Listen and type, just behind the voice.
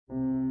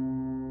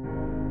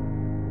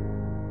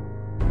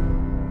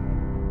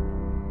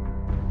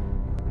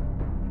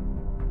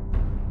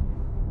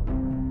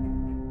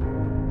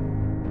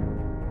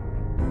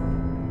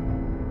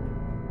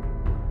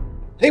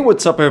Hey,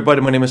 what's up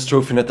everybody, my name is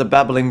Trophynet, the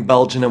Babbling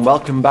Belgian, and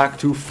welcome back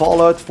to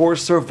Fallout 4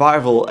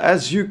 Survival.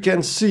 As you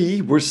can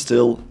see, we're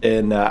still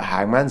in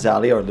Hangman's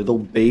Alley, our little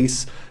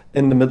base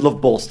in the middle of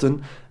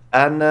Boston.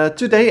 And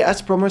today,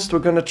 as promised, we're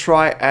gonna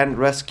try and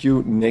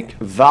rescue Nick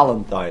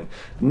Valentine.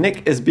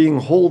 Nick is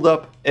being holed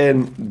up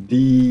in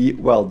the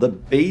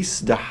base,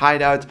 the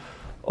hideout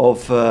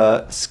of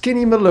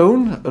Skinny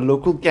Mallone, a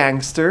local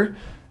gangster.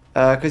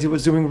 Because he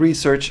was doing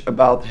research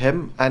about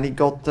him and he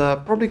got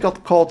probably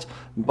got caught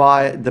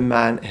by the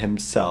man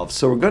himself.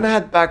 So we're gonna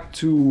head back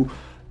to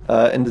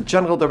in the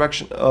general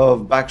direction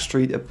of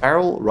Backstreet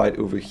Apparel right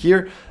over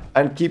here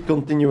and keep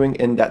continuing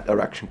in that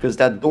direction, because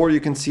that door you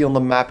can see on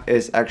the map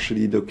is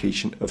actually the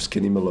location of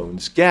Skinny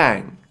Mallone's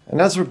gang. And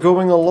as we're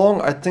going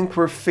along, I think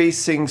we're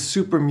facing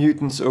super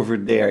mutants over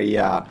there,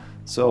 yeah.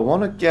 So I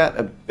want to get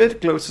a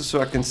bit closer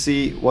so I can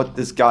see what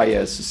this guy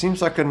is. It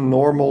seems like a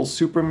normal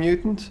super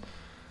mutant.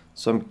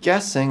 So I'm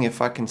guessing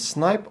if I can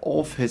snipe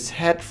off his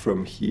head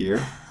from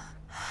here,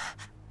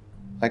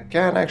 I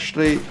can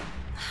actually...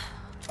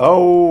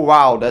 Oh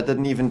wow, that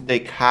didn't even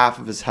take half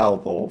of his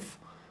health off.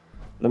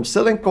 But I'm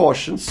still in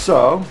caution,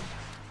 so...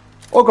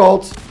 Oh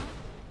god,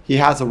 he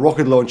has a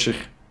rocket launcher.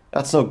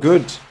 That's not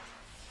good.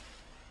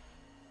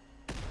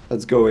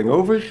 That's going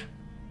over.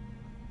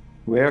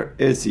 Where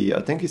is he?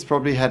 I think he's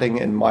probably heading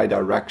in my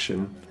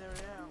direction.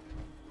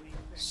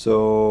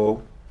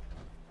 So...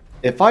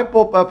 if I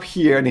pop up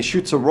here and he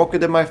shoots a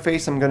rocket in my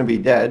face, I'm gonna be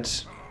dead.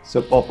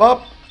 So pop up,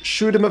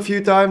 shoot him a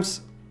few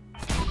times.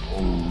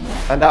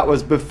 And that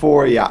was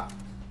before, yeah.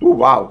 Ooh,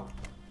 wow.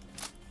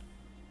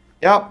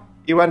 Yep,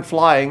 he went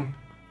flying.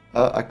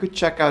 I could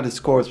check out his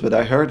scores, but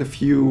I heard a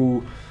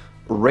few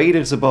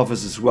raiders above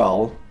us as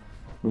well.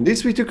 At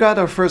least we took out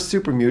our first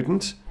super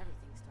mutant.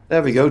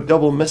 There we go,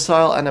 double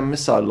missile and a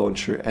missile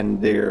launcher.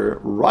 And they're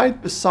right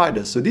beside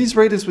us. So these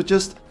raiders were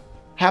just...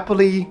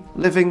 happily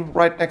living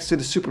right next to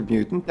the super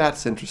mutant.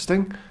 That's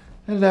interesting.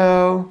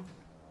 Hello.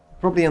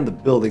 Probably in the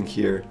building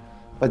here.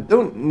 If I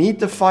don't need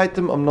to fight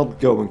them, I'm not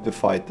going to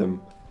fight them.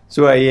 So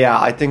yeah,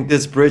 I think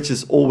this bridge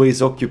is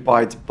always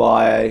occupied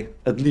by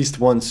at least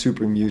one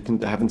super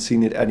mutant. I haven't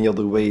seen it any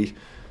other way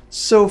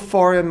so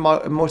far in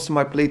most of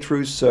my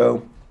playthroughs.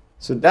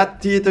 So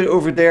that theater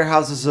over there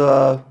houses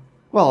a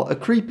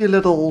creepy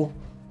little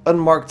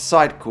unmarked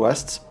side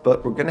quest.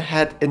 But we're gonna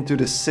head into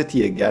the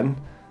city again,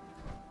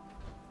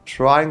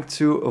 trying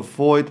to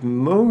avoid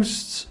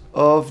most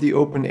of the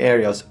open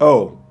areas.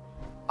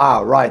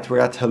 Right,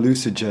 we're at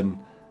Hallucinogen.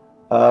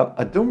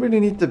 I don't really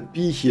need to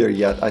be here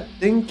yet. I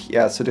think,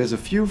 yeah, so there's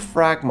a few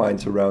frag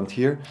mines around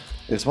here.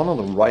 There's one on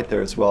the right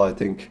there as well, I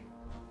think.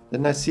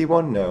 Didn't I see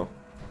one? No.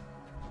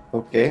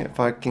 Okay, if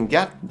I can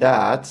get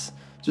that.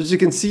 So as you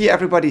can see,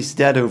 everybody's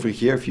dead over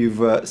here. If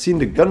you've seen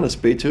the Gunless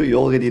playthrough, you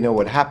already know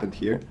what happened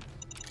here.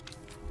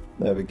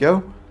 There we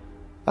go.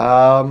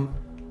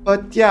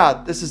 But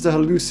yeah, this is the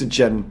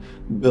Hallucinogen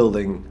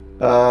building,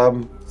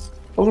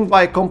 owned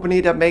by a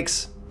company that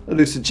makes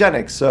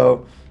hallucinogenics,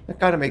 so that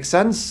kind of makes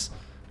sense.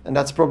 And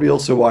that's probably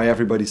also why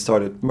everybody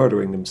started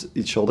murdering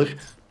each other.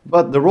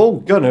 But they're all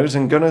gunners,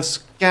 and gunners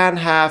can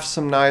have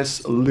some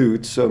nice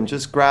loot, so I'm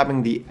just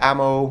grabbing the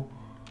ammo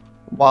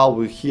while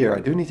we're here. I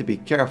do need to be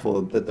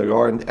careful that there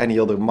aren't any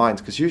other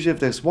mines, because usually if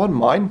there's one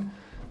mine,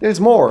 there's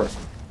more.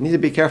 I need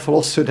to be careful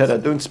also that I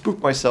don't spook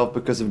myself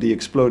because of the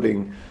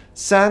exploding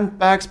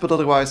sandbags, but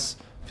otherwise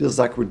feels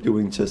like we're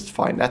doing just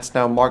fine. That's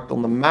now marked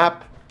on the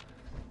map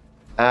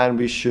and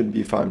we should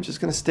be fine. I'm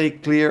just gonna stay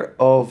clear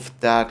of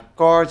that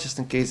car just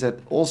in case that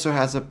also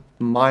has a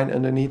mine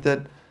underneath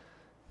it.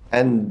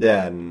 And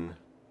then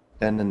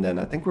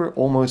I think we're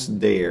almost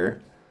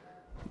there,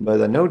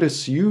 but I know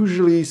there's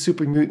usually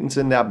super mutants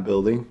in that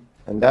building.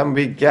 And then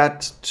we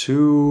get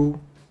to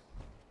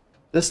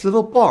this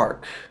little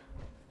park.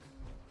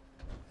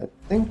 I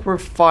think we're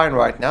fine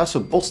right now. So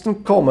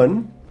Boston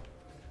Common,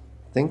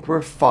 I think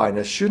we're fine.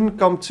 I shouldn't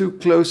come too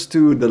close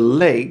to the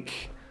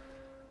lake,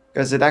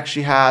 because it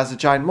actually has a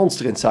giant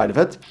monster inside of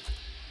it.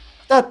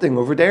 That thing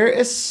over there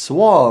is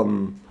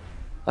Swan.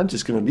 I'm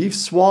just gonna leave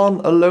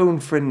Swan alone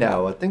for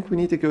now. I think we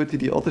need to go to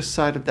the other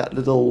side of that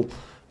little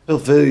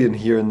pavilion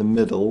here in the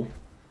middle.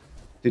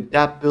 To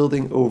that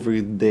building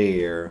over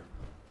there.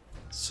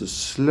 So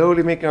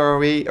slowly making our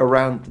way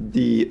around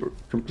the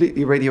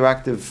completely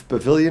radioactive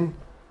pavilion.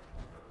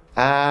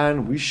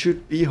 And we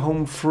should be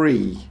home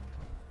free.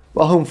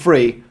 Well, home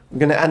free. I'm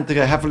gonna enter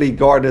a heavily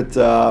guarded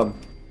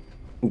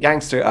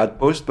gangster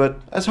outpost, but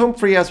as home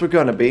free as we're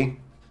gonna be.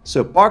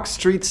 So Park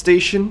Street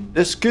Station.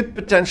 This could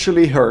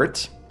potentially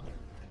hurt.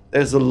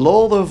 There's a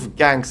lot of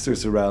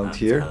gangsters around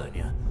here. I'm telling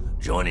you,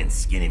 joining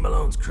Skinny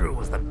Mallone's crew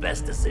was the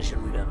best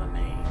decision we've ever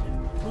made.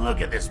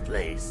 Look at this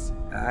place.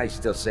 I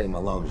still say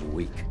Malone's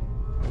weak.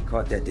 He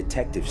caught that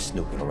detective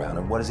snooping around,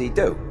 and what does he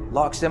do?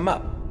 Locks him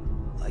up.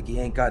 Like he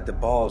ain't got the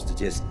balls to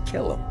just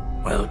kill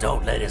him. Well,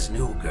 don't let his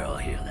new girl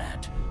hear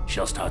that.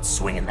 She'll start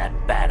swinging that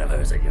bat of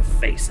hers at your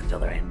face until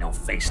there ain't no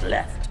face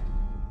left.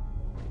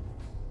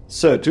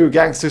 So, two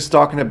gangsters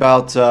talking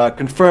about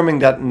confirming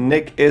that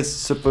Nick is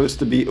supposed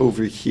to be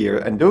over here.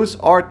 And those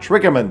are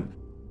triggermen.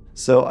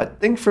 So I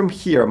think from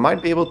here I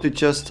might be able to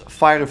just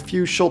fire a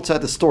few shots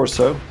at his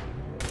torso.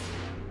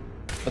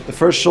 But the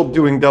first shot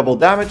doing double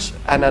damage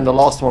and then the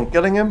last one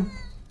killing him.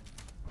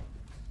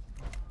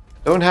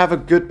 Don't have a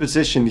good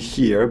position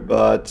here,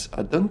 but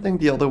I don't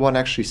think the other one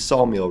actually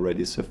saw me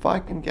already. So if I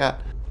can get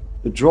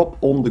the drop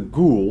on the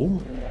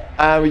ghoul,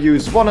 and we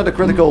use one of the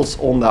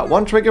criticals on that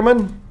one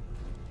triggerman.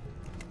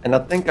 And I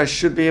think I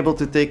should be able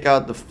to take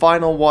out the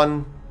final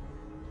one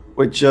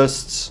with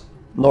just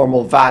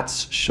normal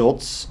VATS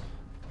shots.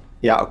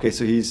 Yeah, okay,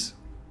 so he's...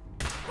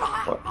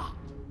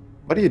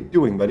 What are you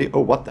doing, buddy?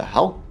 Oh, what the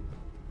hell?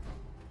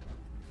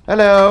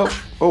 Hello!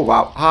 Oh,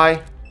 wow,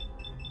 hi.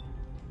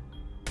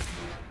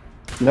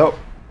 No.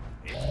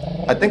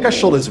 I think I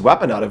shot his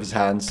weapon out of his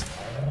hands.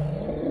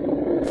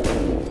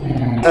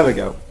 There we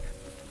go.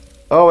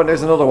 Oh, and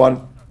there's another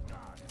one.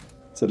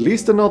 It's at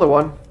least another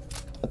one.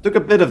 I took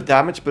a bit of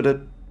damage, but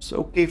it's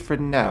okay for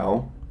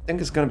now. I think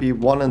it's gonna be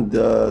one in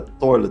the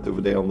toilet over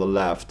there on the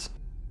left.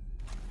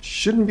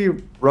 Shouldn't be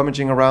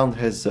rummaging around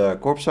his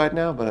corpse right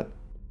now, but...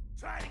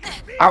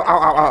 Ow, ow,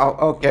 ow, ow,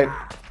 ow, okay.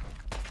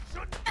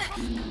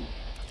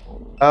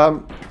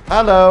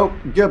 Hello,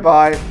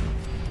 goodbye.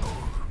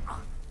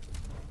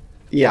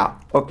 Yeah,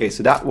 okay,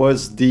 so that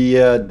was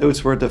the,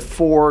 those were the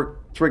 4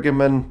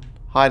 triggermen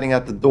hiding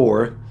at the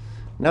door.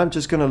 Now I'm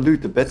just gonna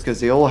loot a bit, because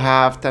they all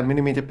have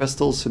 10mm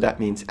pistols, so that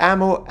means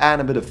ammo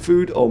and a bit of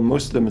food, or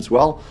most of them as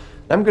well.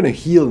 I'm gonna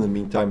heal in the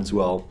meantime as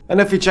well.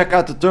 And if we check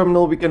out the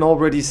terminal, we can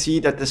already see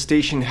that the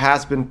station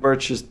has been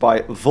purchased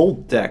by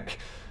vault-tec.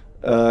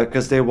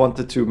 Because they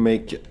wanted to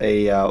make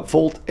a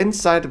vault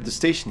inside of the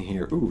station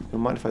here. Ooh,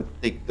 don't mind if I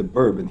take the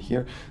bourbon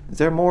here. Is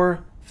there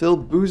more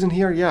filled booze in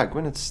here? Yeah,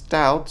 Gwinnett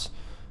Stout.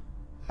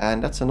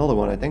 And that's another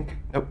one, I think.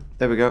 Nope,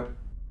 there we go.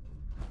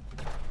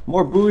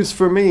 More booze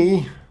for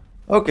me.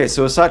 Okay,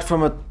 so aside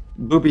from a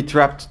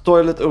booby-trapped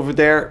toilet over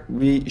there,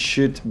 we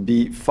should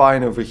be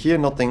fine over here.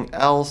 Nothing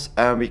else.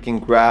 And we can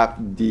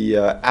grab the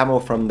ammo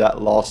from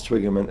that last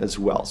triggerman as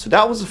well. So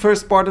that was the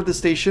first part of the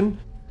station.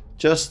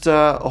 Just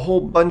a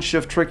whole bunch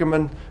of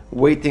triggermen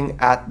waiting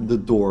at the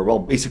door. Well,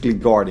 basically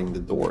guarding the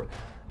door.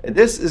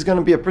 This is going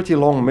to be a pretty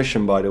long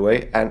mission, by the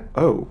way. And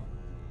oh,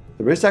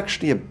 there is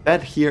actually a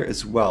bed here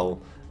as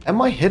well.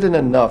 Am I hidden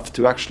enough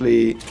to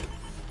actually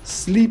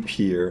sleep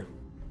here?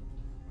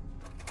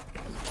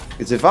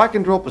 Because if I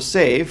can drop a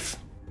save...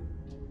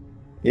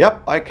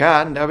 Yep, I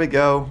can. There we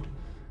go.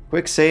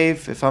 Quick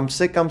save. If I'm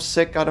sick, I'm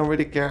sick. I don't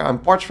really care. I'm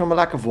parched from a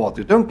lack of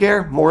water. Don't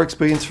care. More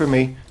experience for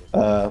me.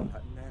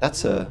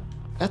 That's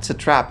a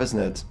trap, isn't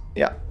it?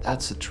 Yeah,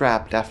 that's a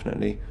trap,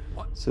 definitely.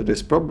 So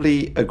there's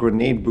probably a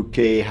grenade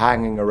bouquet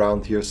hanging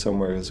around here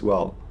somewhere as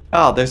well.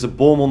 Ah, there's a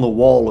bomb on the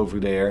wall over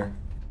there.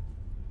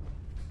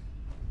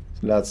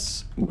 So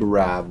let's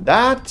grab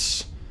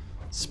that.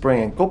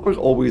 Spring and copper,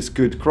 always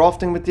good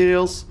crafting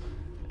materials.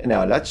 And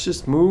now let's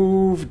just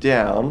move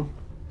down.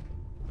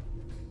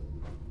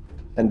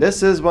 And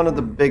this is one of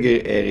the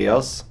bigger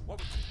areas.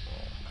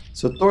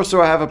 So torso,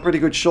 I have a pretty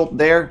good shot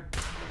there.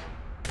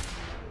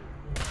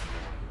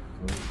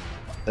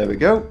 There we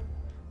go.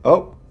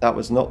 Oh, that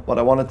was not what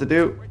I wanted to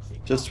do.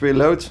 Just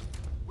reload.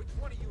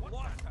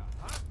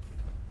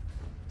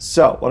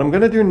 So, what I'm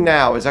going to do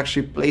now is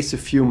actually place a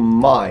few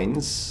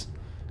mines.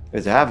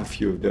 Because I have a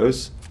few of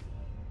those.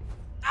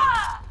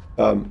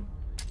 There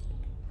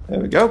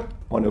we go.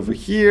 One over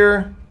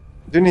here.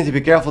 Do need to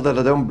be careful that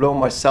I don't blow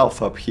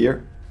myself up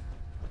here.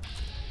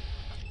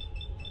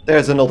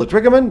 There's another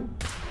triggerman.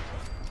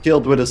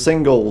 Killed with a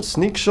single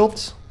sneak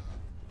shot.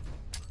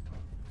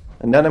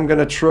 And then I'm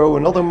gonna throw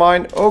another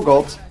mine. Oh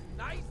god.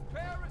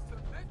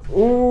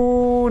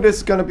 Ooh, this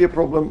is gonna be a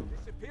problem.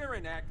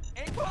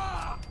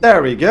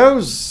 There he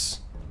goes.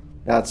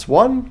 That's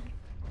one.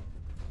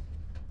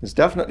 There's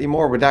definitely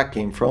more where that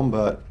came from,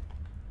 but...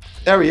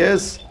 There he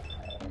is.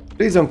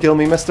 Please don't kill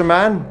me, Mr.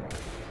 Man.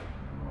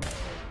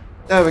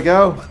 There we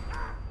go.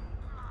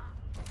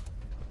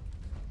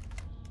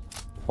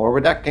 Or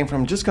where that came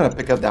from. I'm just gonna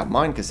pick up that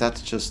mine, because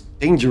that's just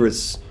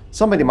dangerous.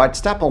 Somebody might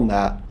step on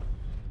that.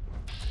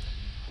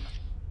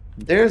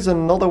 There's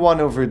another one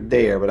over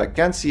there, but I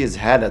can't see his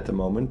head at the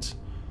moment.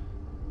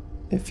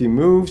 If he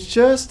moves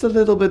just a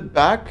little bit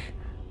back.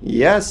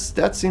 Yes,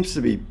 that seems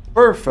to be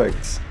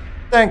perfect.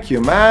 Thank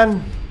you,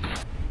 man.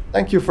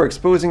 Thank you for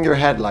exposing your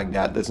head like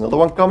that. There's another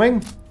one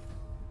coming.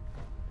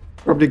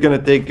 Probably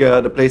gonna take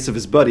the place of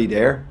his buddy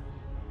there.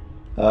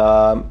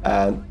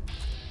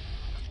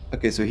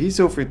 Okay, so he's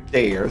over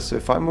there. So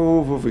if I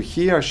move over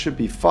here, I should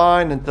be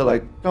fine until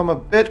I come a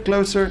bit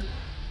closer.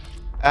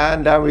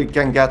 And then we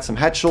can get some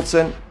headshots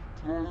in.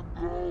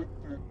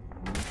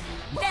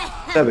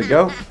 There we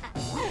go.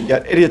 We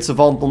got Idiot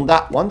Savant on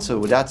that one, so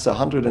that's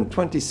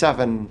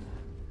 127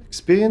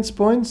 experience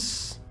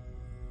points.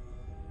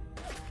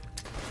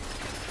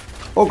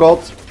 Oh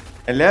god.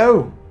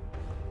 Hello.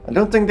 I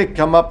don't think they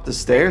come up the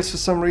stairs for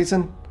some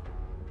reason.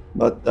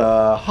 But,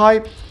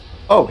 hi.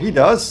 Oh, he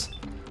does.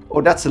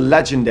 Oh, that's a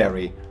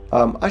legendary.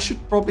 I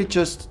should probably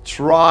just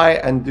try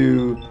and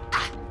do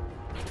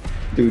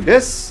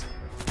this.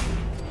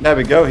 There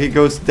we go. He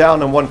goes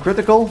down on one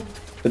critical.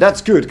 But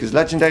that's good, because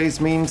legendaries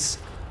means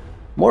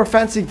more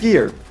fancy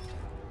gear.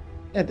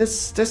 Yeah,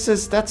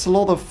 that's a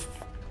lot of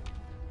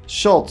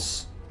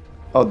shots.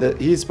 Oh,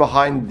 he's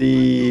behind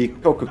the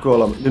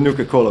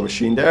Nuka-Cola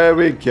machine. There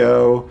we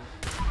go.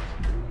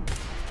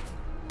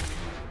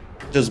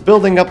 Just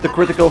building up the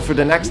critical for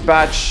the next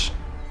batch.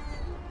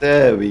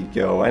 There we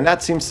go. And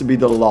that seems to be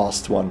the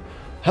last one.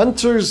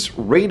 Hunter's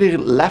Raider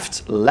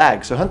left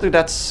leg. So Hunter,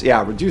 that's,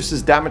 yeah,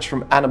 reduces damage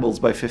from animals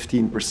by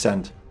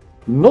 15%.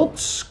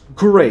 Not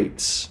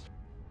great. So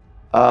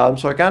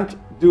I can't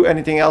do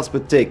anything else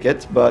but take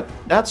it, but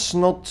that's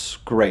not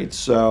great.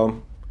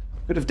 So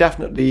could have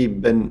definitely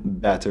been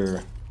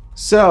better.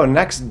 So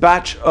next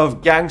batch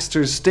of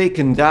gangsters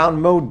taken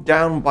down, mowed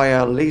down by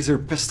a laser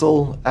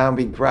pistol, and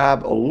we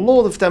grab a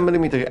lot of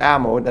 10mm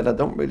ammo that I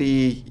don't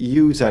really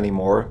use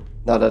anymore,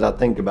 now that I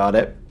think about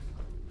it.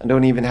 I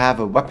don't even have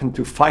a weapon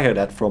to fire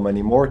that from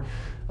anymore.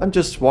 I'm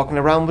just walking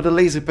around with a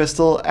laser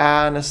pistol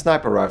and a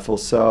sniper rifle,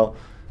 so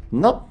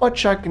not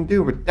much I can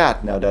do with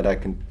that now that I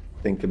can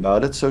think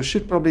about it, so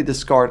should probably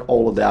discard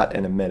all of that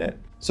in a minute.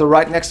 So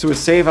right next to a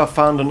save I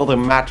found another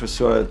mattress,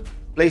 so I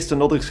placed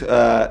another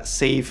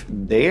save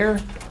there.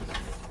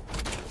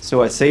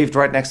 So I saved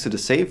right next to the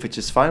safe, which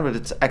is fine, but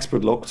it's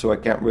expert locked, so I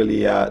can't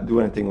really do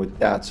anything with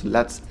that. So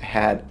let's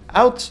head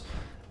out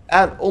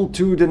and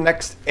onto the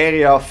next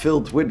area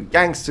filled with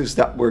gangsters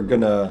that we're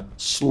gonna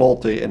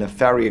slaughter in a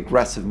very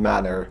aggressive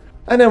manner.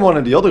 And in one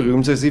of the other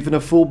rooms there's even a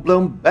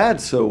full-blown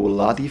bed, so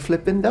la-di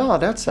flippin' da,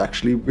 that's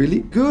actually really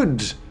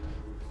good.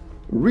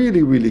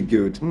 Really, really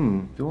good.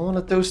 Do I want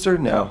a toaster?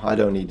 No, I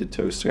don't need a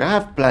toaster. I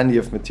have plenty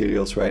of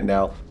materials right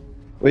now.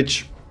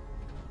 Which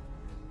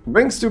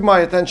brings to my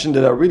attention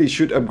that I really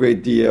should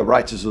upgrade the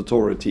Righteous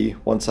Authority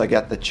once I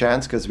get the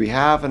chance, because we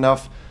have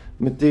enough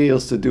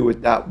materials to do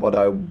with that what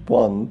I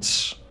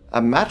want.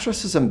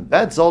 Mattresses and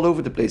beds all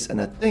over the place,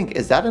 and I think,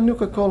 is that a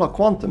Nuka-Cola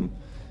Quantum?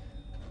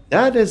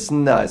 That is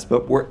nice,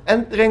 but we're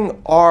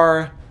entering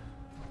our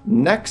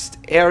next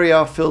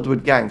area filled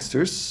with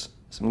gangsters.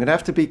 So I'm gonna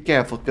have to be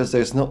careful, because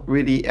there's not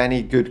really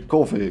any good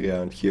cover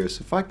around here.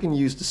 So if I can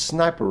use the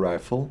sniper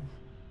rifle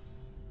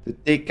to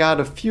take out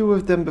a few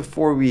of them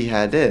before we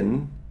head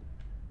in.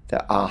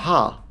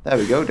 Aha, there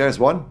we go, there's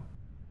one.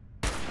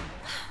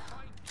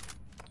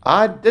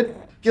 I didn't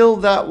kill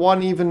that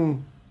one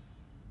even.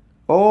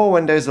 Oh,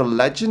 and there's a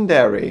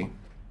legendary.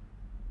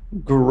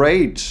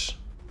 Great.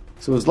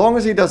 So as long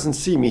as he doesn't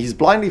see me, he's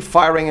blindly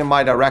firing in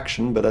my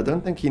direction, but I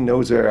don't think he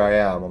knows where I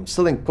am. I'm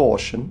still in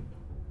caution.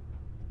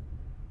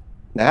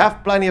 I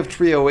have plenty of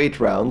 308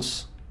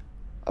 rounds.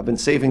 I've been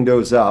saving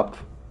those up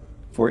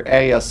for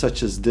areas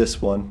such as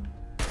this one.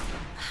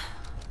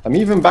 I'm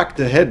even back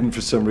to hidden for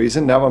some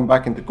reason. Now I'm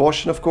back into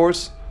caution, of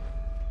course.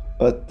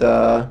 But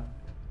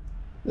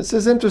this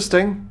is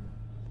interesting.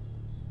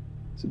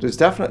 So there's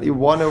definitely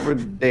one over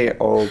there.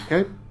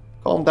 Okay,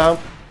 calm down.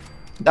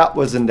 That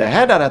was in the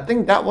head, and I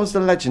think that was the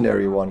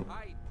legendary one.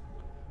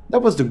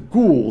 That was the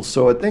ghoul,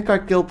 so I think I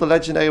killed the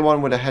legendary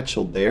one with a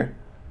headshot there.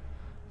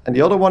 And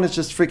the other one is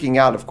just freaking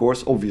out, of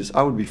course. Obvious,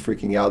 I would be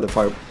freaking out if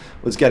I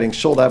was getting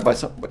shot at by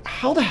some...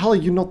 How the hell are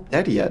you not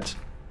dead yet?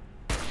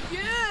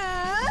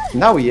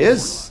 Now he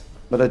is,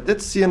 but I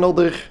did see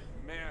another.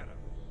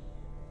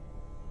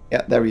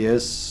 Yeah, there he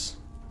is.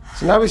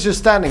 So now he's just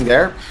standing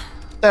there.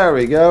 There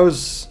he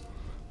goes.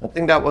 I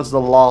think that was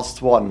the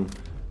last one.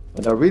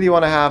 But I really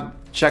want to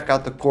check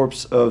out the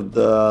corpse of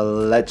the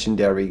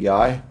legendary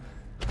guy,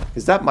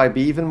 because that might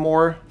be even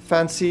more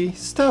fancy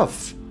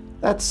stuff.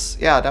 That's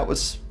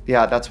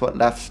that's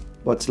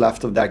what's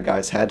left of that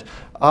guy's head.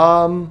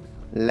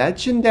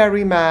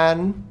 Legendary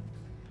man.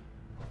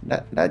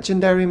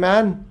 Legendary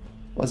man.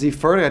 Was he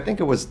further? I think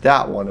it was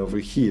that one over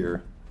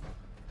here.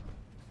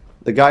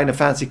 The guy in the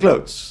fancy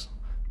clothes.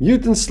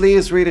 Mutant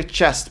Slayer's Raider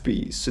chest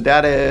piece. So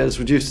that is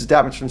reduces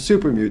damage from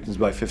super mutants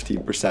by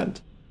 15%.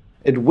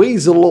 It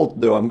weighs a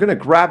lot though. I'm gonna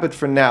grab it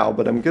for now,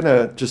 but I'm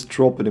gonna just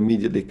drop it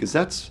immediately, because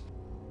I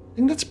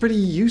think that's pretty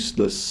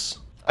useless.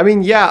 I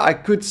mean, yeah, I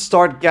could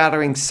start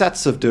gathering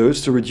sets of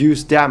those to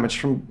reduce damage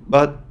from,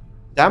 but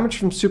damage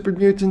from super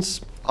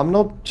mutants, I'm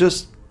not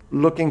just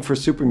looking for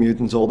super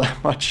mutants all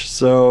that much,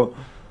 so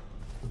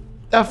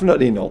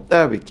definitely not.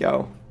 There we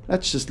go.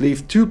 Let's just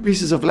leave 2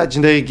 pieces of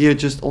legendary gear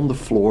just on the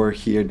floor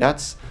here.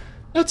 That's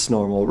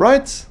normal,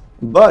 right?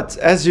 But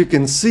as you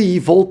can see,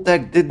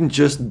 vault-tec didn't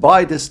just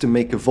buy this to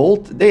make a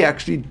vault. They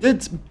actually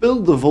did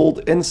build a vault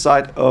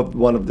inside of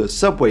one of the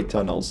subway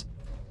tunnels.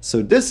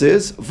 So this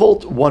is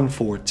Vault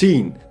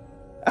 114.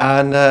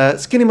 And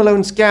Skinny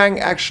Mallone's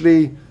gang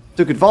actually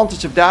took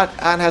advantage of that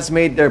and has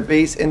made their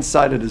base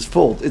inside of this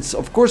vault. It's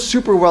of course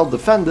super well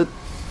defended,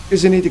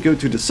 because you need to go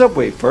to the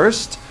subway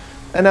first,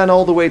 and then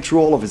all the way through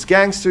all of his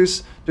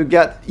gangsters to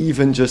get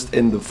even just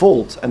in the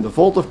vault. And the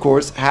vault, of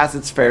course, has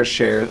its fair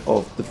share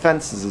of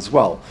defenses as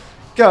well.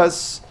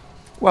 Because,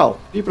 well,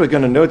 people are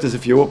gonna notice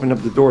if you open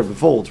up the door of the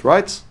vault,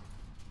 right?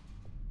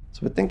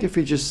 So I think if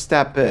we just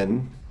step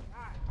in...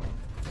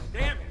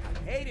 Damn it,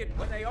 I hate it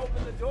when they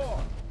open the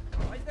door.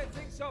 Why is that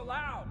thing so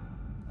loud?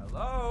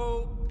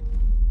 Hello?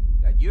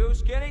 That you,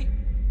 Skinny?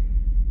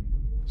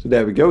 So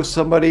there we go.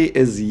 Somebody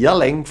is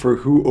yelling for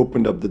who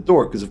opened up the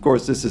door, because of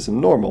course this isn't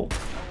normal.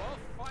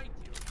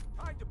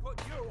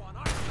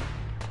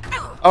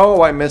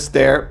 Oh, I missed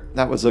there.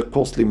 That was a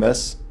costly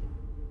miss.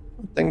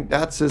 I think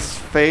that's his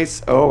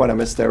face. Oh, and I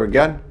missed there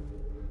again.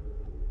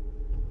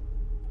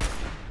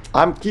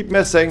 I'm keep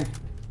missing.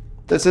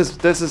 This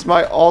is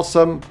my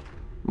awesome,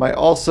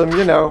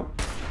 you know.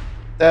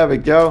 There we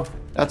go.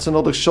 That's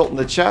another shot in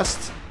the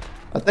chest.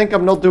 I think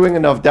I'm not doing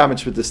enough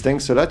damage with this thing,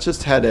 so let's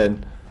just head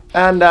in.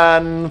 And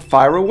then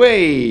fire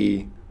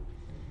away.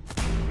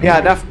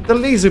 Yeah, the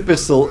laser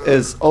pistol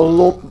is a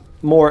lot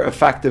more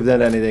effective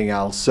than anything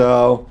else,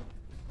 so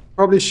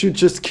probably should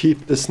just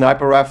keep the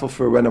sniper rifle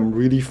for when I'm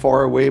really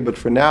far away, but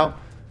for now...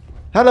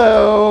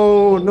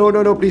 Hello! No,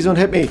 no, no, please don't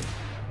hit me.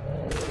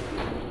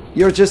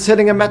 You're just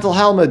hitting a metal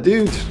helmet,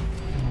 dude.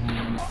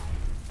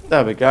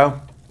 There we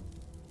go.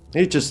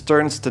 He just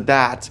turns to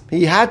that.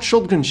 He had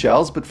shotgun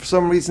shells, but for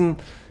some reason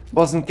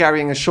wasn't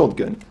carrying a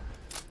shotgun.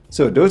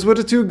 So those were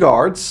the two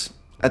guards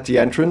at the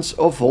entrance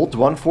of Vault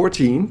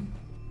 114.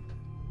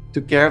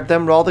 Took care of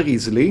them rather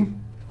easily.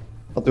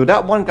 Although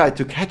that one guy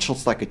took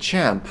headshots like a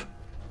champ.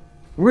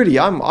 Really,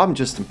 I'm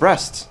just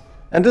impressed.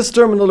 And this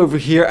terminal over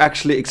here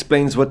actually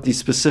explains what the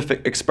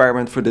specific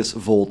experiment for this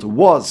vault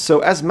was. So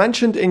as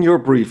mentioned in your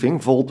briefing,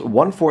 Vault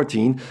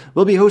 114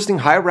 will be hosting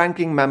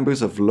high-ranking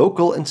members of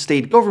local and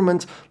state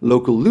government,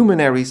 local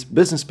luminaries,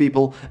 business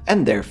people,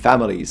 and their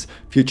families.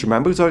 Future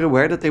members are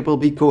aware that they will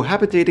be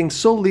cohabitating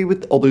solely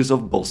with others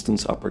of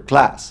Boston's upper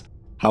class.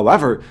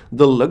 However,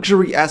 the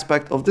luxury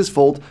aspect of this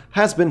vault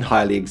has been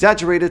highly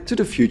exaggerated to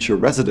the future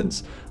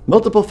residents.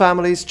 Multiple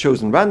families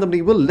chosen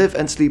randomly will live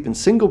and sleep in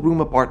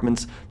single-room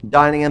apartments,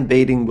 dining and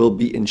bathing will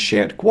be in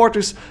shared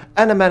quarters,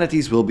 and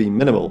amenities will be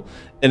minimal.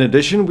 In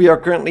addition, we are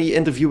currently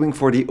interviewing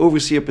for the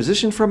overseer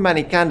position for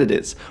many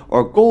candidates.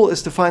 Our goal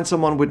is to find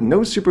someone with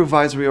no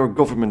supervisory or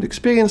government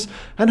experience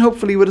and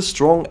hopefully with a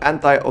strong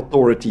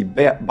anti-authority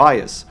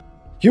bias.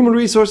 Human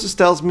Resources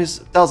tells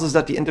us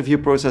that the interview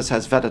process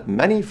has vetted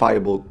many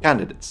viable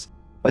candidates.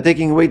 By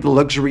taking away the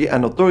luxury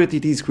and authority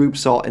these groups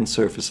saw in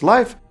surface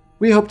life,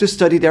 we hope to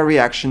study their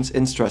reactions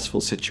in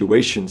stressful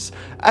situations.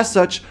 As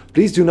such,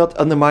 please do not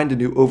undermine the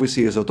new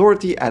overseer's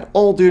authority at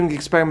all during the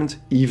experiment,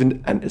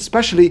 even and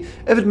especially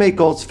if it may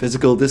cause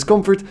physical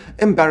discomfort,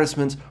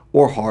 embarrassment,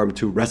 or harm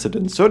to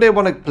residents. So they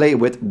want to play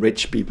with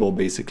rich people,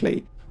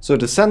 basically. So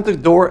the center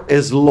door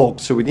is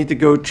locked, so we need to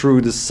go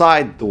through the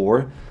side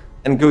door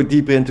and go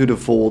deeper into the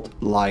vault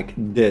like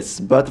this.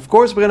 But of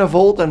course we're in a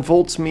vault, and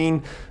vaults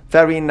mean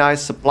very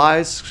nice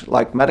supplies,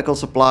 like medical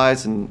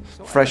supplies and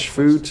fresh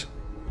food.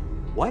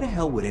 Why the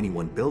hell would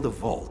anyone build a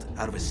vault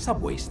out of a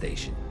subway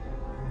station?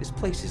 This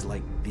place is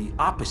like the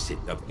opposite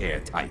of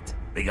airtight.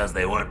 Because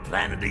they weren't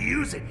planning to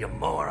use it, you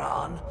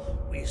moron.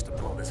 We used to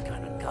pull this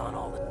kind of gun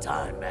all the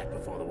time back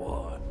before the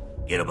war.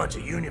 Get a bunch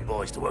of union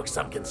boys to work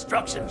some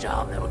construction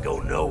job that would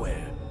go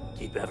nowhere.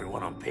 Keep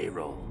everyone on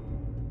payroll.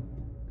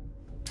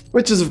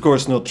 Which is of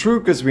course not true,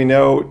 because we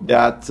know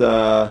that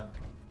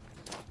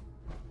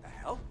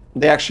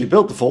they actually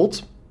built the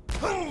vault.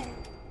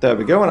 There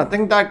we go, and I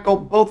think that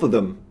got both of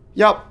them.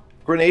 Yup,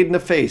 grenade in the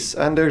face,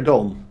 and they're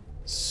done.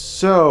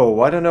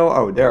 So, I don't know.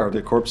 Oh, there are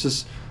the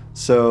corpses.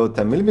 So,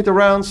 10mm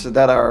rounds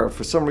that are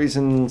for some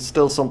reason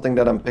still something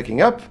that I'm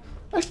picking up.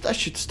 I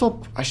should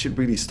stop. I should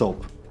really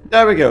stop.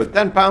 There we go,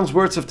 10 pounds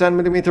worth of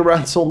 10mm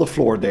rounds on the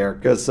floor there.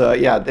 Because,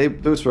 yeah,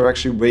 those were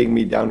actually weighing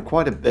me down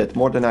quite a bit,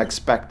 more than I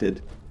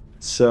expected.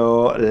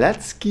 So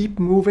let's keep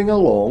moving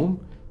along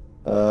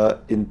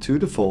into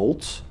the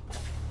vault.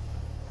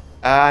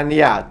 And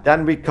yeah,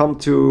 then we come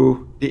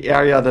to the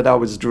area that I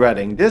was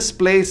dreading. This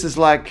place is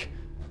like,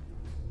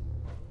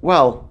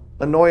 well,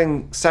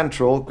 annoying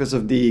central because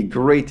of the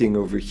grating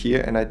over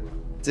here. And I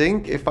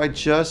think if I could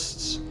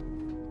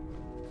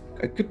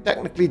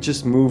technically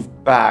just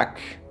move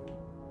back.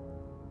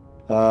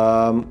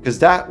 Because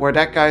where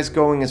that guy's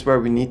going is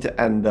where we need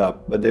to end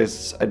up. But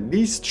there's at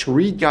least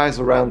 3 guys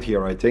around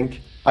here, I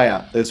think. Oh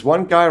yeah, there's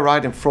one guy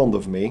right in front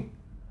of me.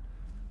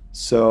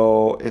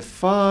 So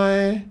if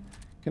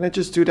can I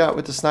just do that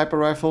with the sniper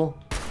rifle?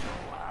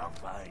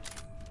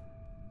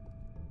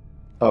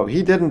 Oh,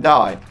 he didn't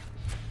die.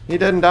 He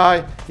didn't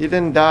die. He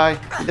didn't die.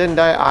 He didn't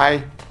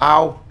die.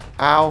 Ow.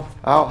 Ow.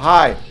 Ow.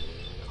 Hi.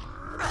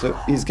 So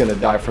he's gonna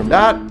die from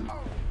that.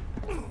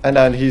 And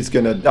then he's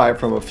gonna die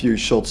from a few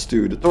shots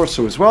to the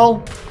torso as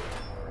well.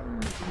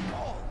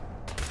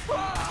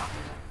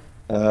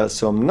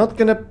 So I'm not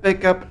gonna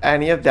pick up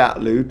any of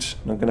that loot.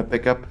 I'm not gonna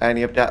pick up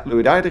any of that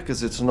loot either,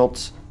 because it's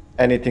not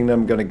anything that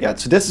I'm gonna get.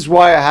 So this is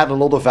why I had a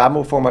lot of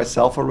ammo for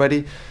myself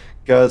already,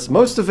 because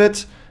most of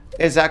it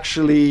is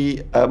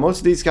actually, most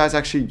of these guys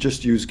actually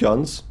just use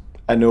guns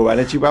and no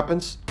energy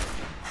weapons.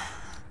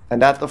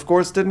 And that of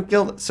course didn't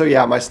kill them. So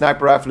yeah, my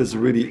sniper rifle is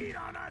really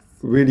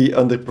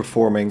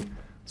underperforming.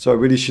 So I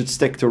really should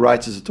stick to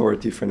Righteous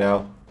Authority for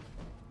now.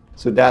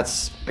 So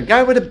that's a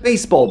guy with a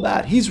baseball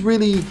bat. He's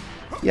really...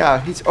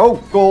 Yeah, he's... Oh,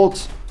 God.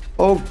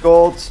 Oh,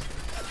 God.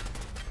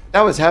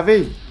 That was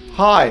heavy.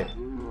 Hi.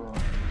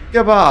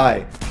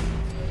 Goodbye.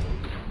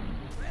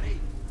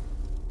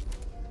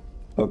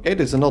 Okay,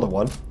 there's another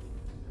one.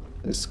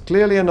 There's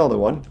clearly another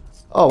one.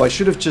 Oh, I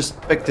should have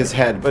just picked his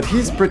head, but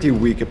he's pretty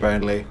weak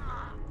apparently.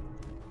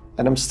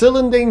 And I'm still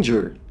in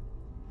danger.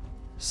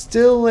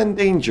 Still in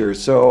danger,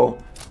 so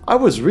I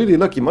was really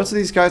lucky. Most of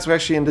these guys were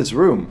actually in this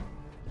room.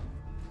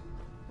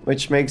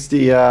 Which makes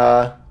the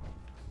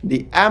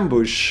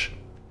ambush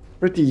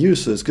pretty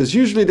useless, because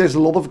usually there's a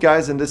lot of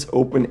guys in this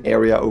open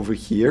area over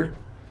here,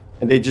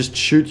 and they just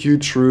shoot you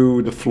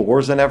through the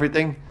floors and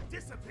everything.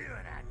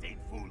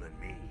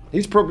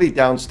 He's probably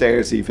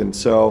downstairs even,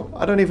 so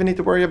I don't even need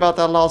to worry about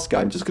that last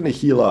guy. I'm just gonna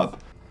heal up.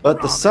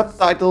 But the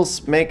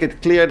subtitles make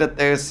it clear that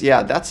there's,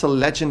 yeah, that's a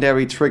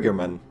legendary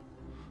triggerman.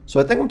 So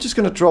I think I'm just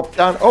gonna drop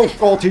down. Oh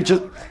god, he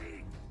just...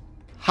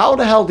 How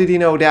the hell did he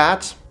know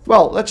that?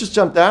 Well, let's just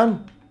jump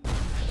down.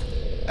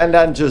 And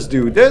then just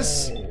do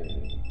this.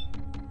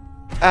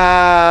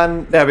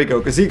 And there we go,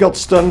 because he got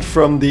stunned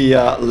from the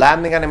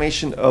landing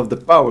animation of the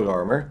power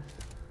armor.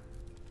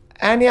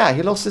 And yeah,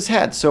 he lost his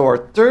head. So our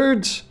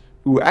third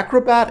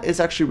acrobat is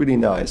actually really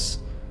nice.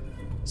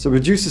 So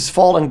reduces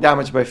falling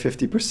damage by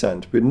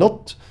 50%. We're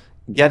not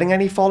getting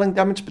any falling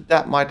damage, but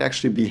that might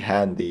actually be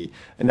handy.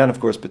 And then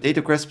of course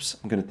potato crisps,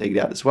 I'm going to take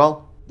that as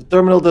well. The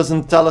terminal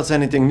doesn't tell us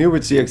anything new,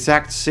 it's the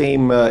exact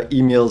same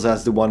emails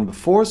as the one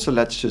before, so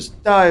let's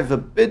just dive a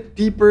bit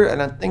deeper,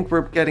 and I think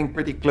we're getting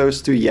pretty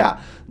close to,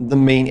 yeah, the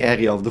main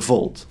area of the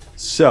vault.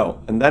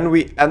 So, and then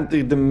we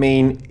enter the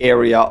main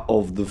area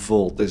of the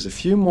vault. There's a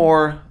few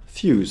more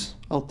fuse,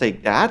 I'll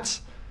take that.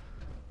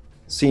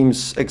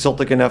 Seems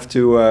exotic enough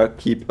to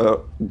keep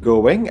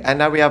going. And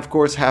now we have, of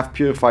course, have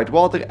purified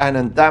water and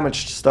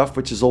undamaged stuff,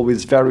 which is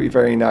always very,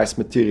 very nice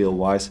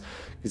material-wise,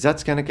 because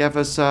that's going to give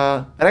us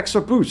an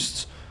extra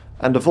boost.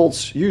 And the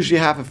vaults usually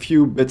have a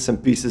few bits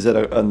and pieces that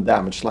are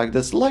undamaged, like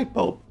this light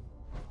bulb.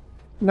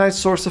 Nice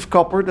source of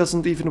copper,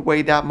 doesn't even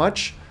weigh that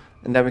much.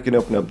 And then we can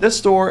open up this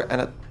door,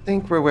 and I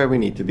think we're where we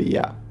need to be,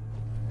 yeah.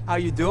 How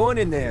you doing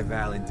in there,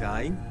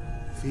 Valentine?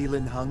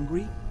 Feeling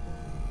hungry?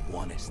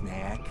 Want a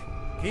snack?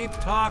 Keep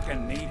talking,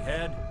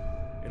 meathead.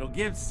 It'll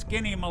give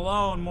Skinny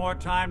Mallone more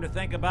time to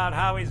think about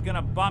how he's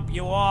gonna bump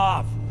you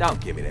off.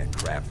 Don't give me that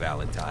crap,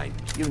 Valentine.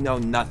 You know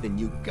nothing,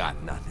 you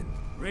got nothing.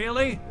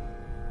 Really?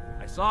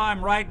 I saw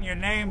him writing your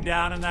name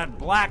down in that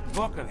black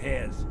book of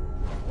his.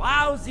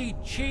 Lousy,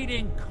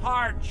 cheating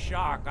card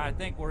shark, I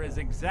think were his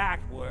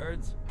exact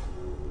words.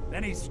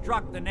 Then he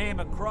struck the name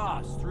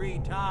across 3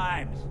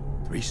 times.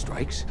 3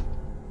 strikes?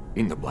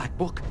 In the black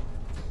book?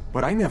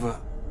 But I never...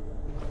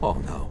 Oh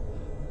no.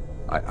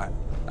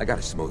 I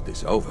gotta smooth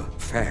this over,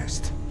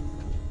 fast.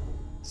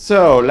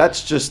 So,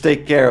 let's just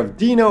take care of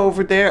Dino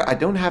over there. I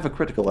don't have a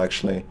critical,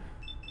 actually.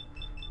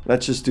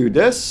 Let's just do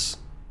this.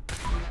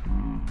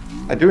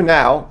 I do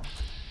now.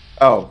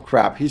 Oh,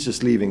 crap. He's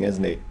just leaving,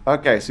 isn't he?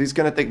 Okay, so he's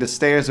gonna take the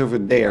stairs over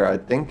there, I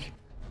think.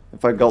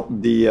 If I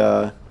got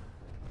the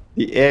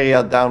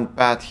area down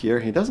pat here.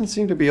 He doesn't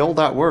seem to be all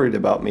that worried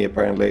about me,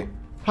 apparently.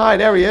 Hi,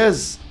 there he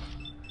is.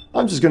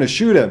 I'm just gonna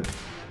shoot him.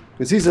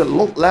 Because he's a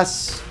lot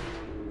less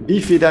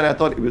beefy than I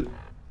thought he was.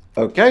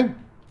 Okay.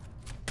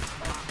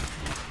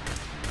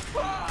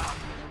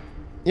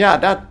 Yeah,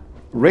 that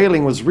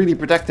railing was really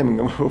protecting him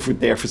over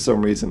there for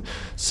some reason.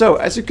 So,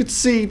 as you could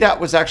see, that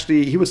was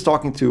actually, he was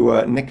talking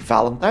to Nick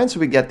Valentine, so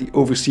we get the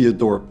overseer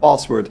door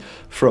password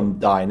from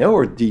Dino,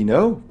 or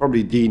Dino,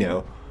 probably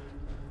Dino.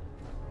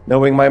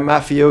 Knowing my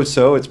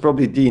mafioso, it's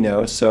probably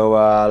Dino, so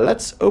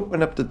let's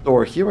open up the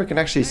door here. We can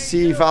actually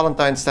see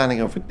Valentine standing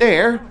over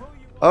there.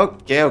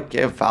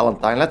 Okay,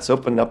 Valentine, let's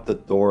open up the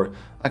door.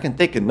 I can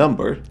take a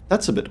number,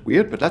 that's a bit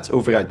weird, but let's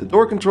override the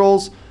door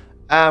controls,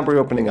 and we're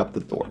opening up the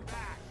door.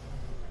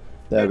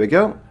 There we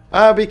go.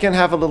 We can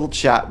have a little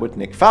chat with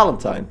Nick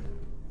Valentine.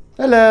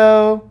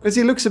 Hello, because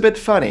he looks a bit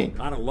funny.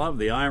 Gotta love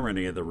the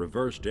irony of the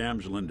reverse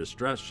damsel in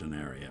distress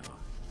scenario.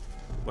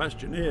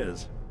 Question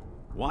is,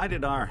 why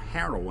did our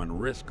heroine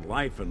risk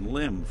life and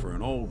limb for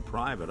an old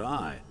private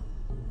eye?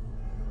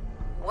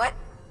 What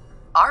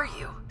are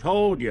you?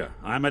 Told you,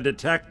 I'm a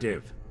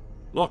detective.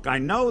 Look, I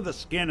know the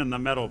skin and the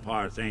metal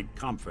parts ain't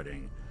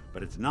comforting,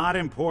 but it's not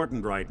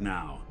important right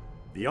now.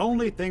 The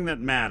only thing that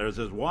matters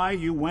is why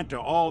you went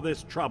to all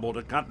this trouble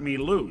to cut me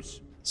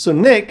loose. So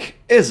Nick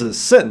is a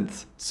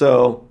synth.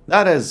 So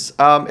that is,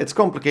 it's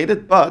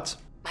complicated, but...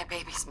 My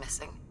baby's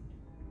missing.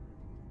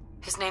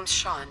 His name's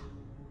Sean.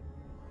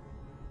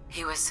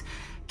 He was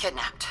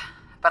kidnapped,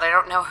 but I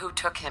don't know who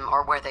took him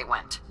or where they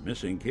went.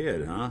 Missing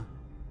kid, huh?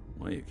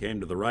 Well, you came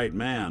to the right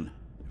man,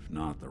 if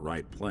not the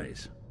right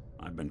place.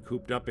 I've been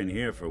cooped up in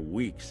here for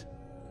weeks.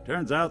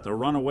 Turns out the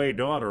runaway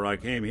daughter I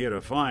came here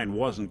to find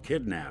wasn't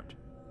kidnapped.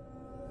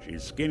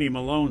 She's Skinny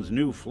Mallone's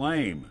new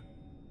flame.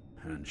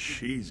 And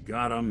she's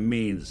got a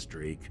mean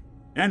streak.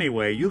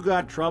 Anyway, you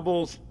got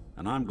troubles,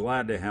 and I'm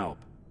glad to help.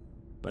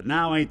 But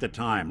now ain't the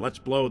time. Let's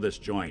blow this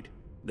joint.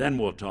 Then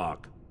we'll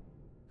talk.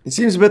 He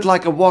seems a bit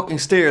like a walking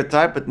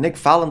stereotype, but Nick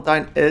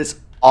Valentine is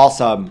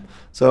awesome.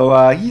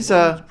 So he's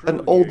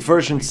an old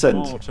version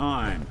synth.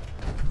 Time.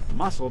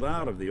 Muscled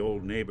out of the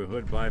old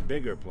neighborhood by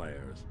bigger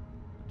players.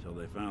 Until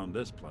they found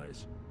this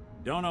place.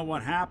 Don't know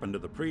what happened to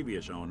the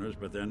previous owners,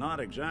 but they're not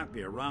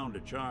exactly around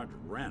to charge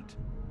rent.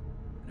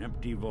 An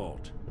empty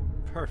vault.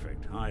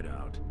 Perfect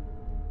hideout.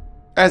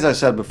 As I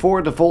said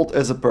before, the vault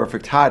is a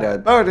perfect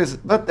hideout,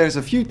 but there's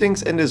a few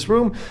things in this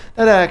room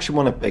that I actually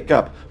want to pick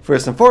up.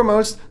 First and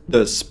foremost,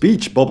 the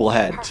speech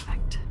bobblehead.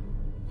 Perfect.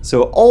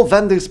 So all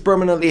vendors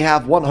permanently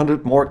have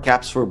 100 more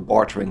caps for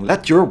bartering.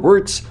 Let your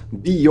words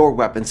be your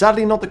weapon.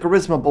 Sadly not the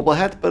charisma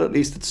bobblehead, but at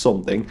least it's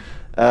something.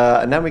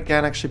 And then we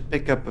can actually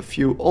pick up a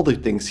few other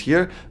things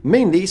here,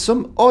 mainly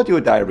some audio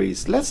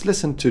diaries. Let's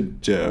listen to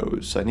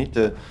those. I need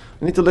to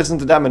listen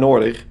to them in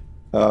order,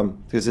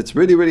 because it's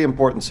really, really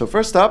important. So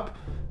first up,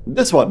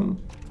 this one.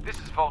 This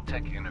is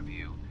vault-tec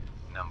interview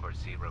number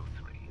 03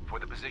 for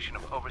the position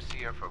of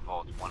Overseer for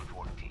Vault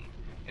 114.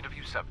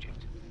 Interview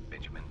subject,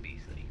 Benjamin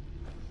Beasley.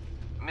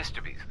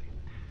 Mr. Beasley,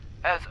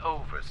 as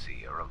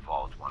Overseer of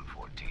Vault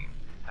 114,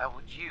 how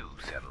would you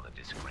settle a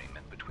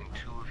disagreement between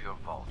two of your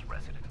Vault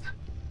residents?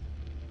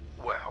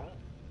 Well,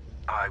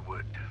 I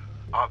would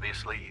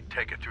obviously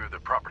take it through the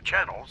proper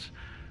channels,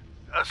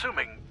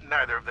 assuming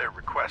neither of their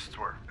requests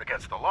were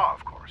against the law,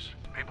 of course.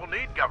 People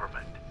need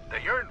government.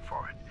 They yearn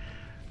for it.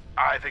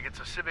 I think it's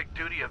a civic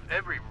duty of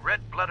every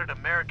red-blooded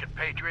American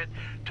patriot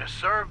to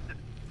serve the...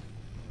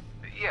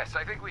 Yes,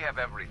 I think we have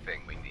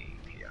everything we need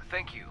here.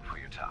 Thank you for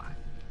your time.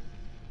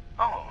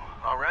 Oh,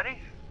 already?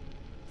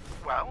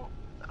 Well,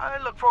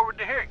 I look forward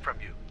to hearing from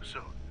you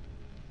soon.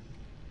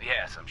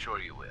 Yes, I'm sure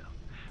you will.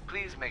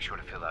 Please make sure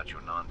to fill out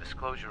your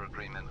non-disclosure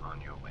agreement on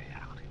your way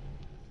out.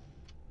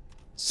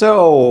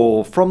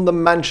 So, from the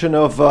mention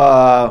of,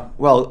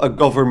 well, a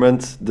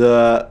government,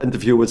 the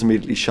interview was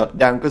immediately shut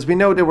down because we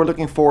know they were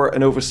looking for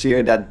an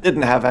overseer that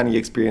didn't have any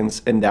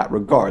experience in that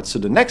regard. So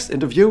the next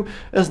interview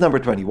is number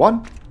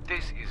 21.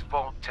 This is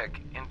vault-tec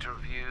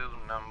interview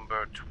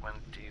number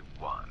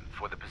 21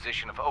 for the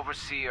position of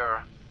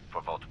Overseer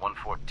for Vault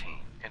 114.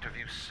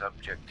 Interview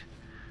subject,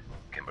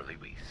 Kimberly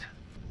Weiss.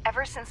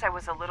 Ever since I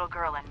was a little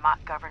girl in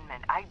mock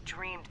government, I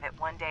dreamed that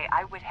one day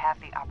I would have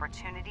the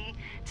opportunity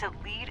to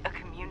lead a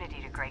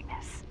community to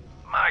greatness.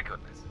 My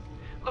goodness.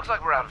 Looks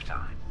like we're out of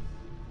time.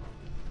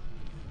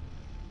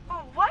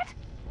 What?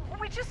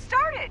 We just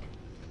started!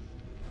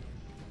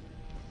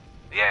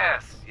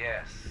 Yes.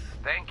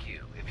 Thank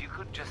you. If you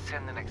could just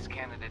send the next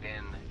candidate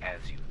in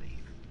as you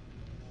leave.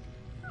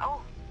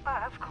 Oh,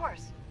 of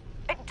course.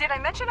 Did I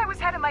mention I was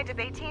head of my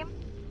debate team?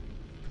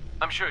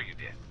 I'm sure you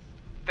did.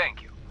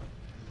 Thank you.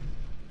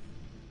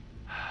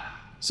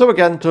 So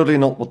again, totally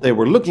not what they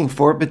were looking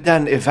for, but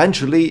then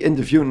eventually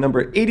interview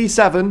number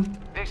 87.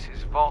 This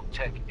is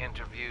vault-tec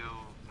interview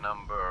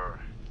number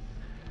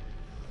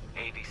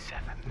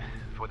 87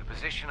 for the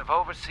position of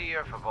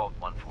Overseer for Vault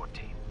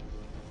 114.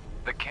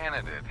 The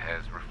candidate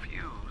has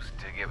refused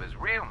to give his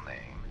real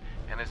name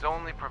and has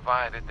only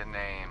provided the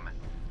name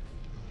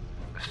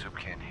Soup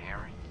Can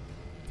Harry.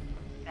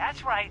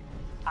 That's right.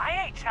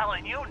 I ain't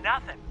telling you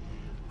nothing.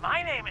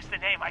 My name is the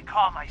name I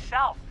call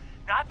myself.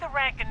 Not the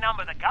rank and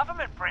number the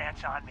government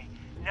branch on me.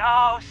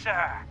 No,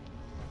 sir.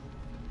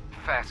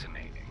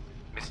 Fascinating.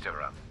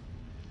 Mr.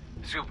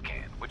 Soup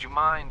Can, would you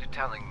mind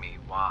telling me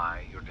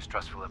why you're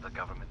distrustful of the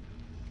government?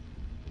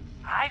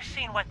 I've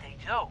seen what they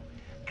do.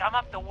 Gum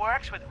up the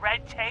works with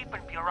red tape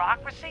and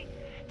bureaucracy,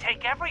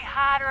 take every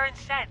hard-earned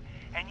cent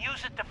and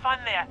use it to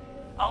fund their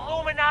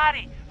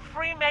Illuminati,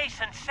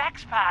 Freemason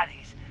sex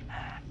parties.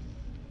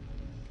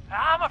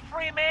 I'm a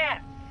free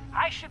man.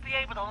 I should be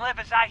able to live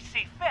as I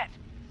see fit.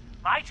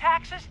 My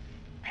taxes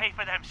pay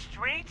for them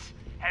streets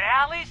and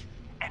alleys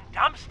and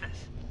dumpsters.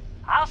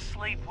 I'll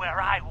sleep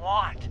where I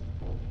want.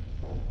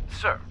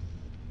 Sir,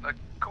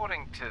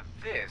 according to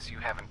this, you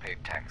haven't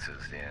paid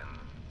taxes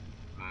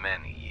in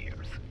many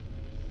years.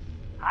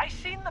 I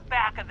seen the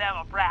back of them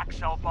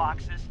Abraxo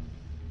boxes.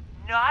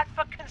 Not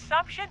for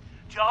consumption.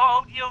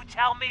 Don't you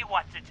tell me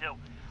what to do.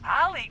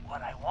 I'll eat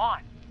what I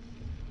want.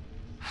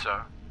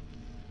 Sir,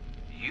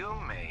 you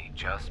may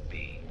just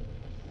be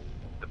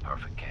the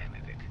perfect candidate.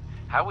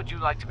 How would you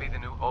like to be the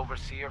new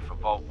Overseer for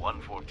Vault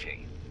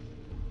 114?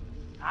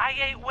 I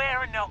ain't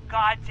wearing no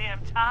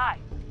goddamn tie.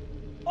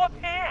 Or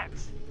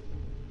pants.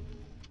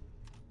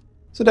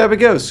 So there we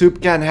go,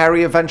 Soup Can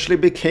Harry eventually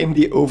became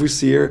the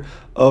overseer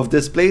of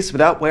this place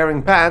without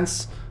wearing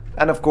pants,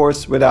 and of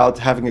course without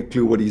having a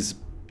clue what he's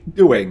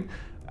doing.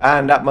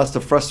 And that must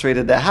have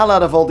frustrated the hell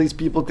out of all these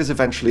people, because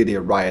eventually they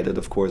rioted,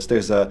 of course.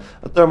 There's a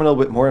terminal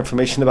with more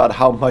information about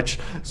how much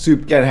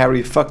Soup Can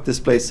Harry fucked this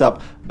place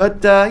up.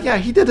 But yeah,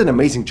 he did an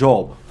amazing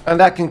job. And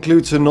that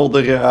concludes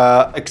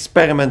another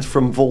experiment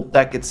from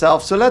vault-tec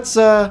itself. So let's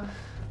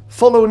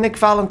follow Nick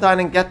Valentine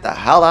and get the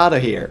hell out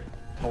of here.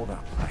 Hold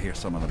up, I hear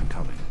some of them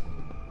coming.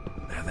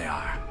 There they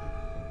are.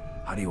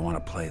 How do you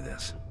want to play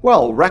this?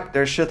 Well, wreck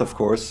their shit, of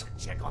course.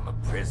 Check on the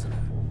prisoner.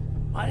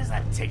 Why does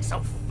that take so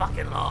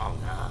fucking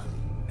long, huh?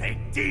 Hey,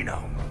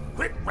 Dino,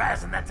 quit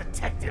razzing that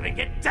detective and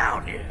get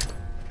down here.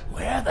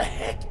 Where the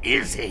heck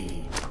is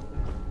he?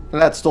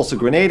 Let's toss a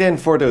grenade in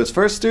for those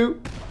first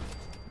two.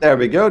 There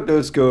we go.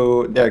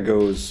 There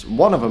goes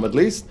one of them at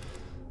least.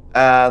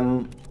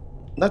 And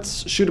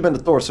let's shoot him in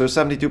the torso.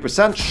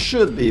 72%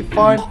 should be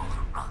fine.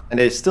 And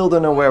they still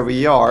don't know where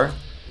we are.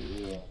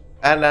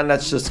 And then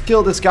let's just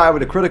kill this guy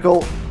with a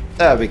critical.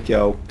 There we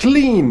go.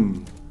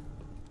 Clean.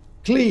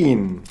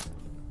 Clean.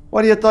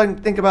 What do you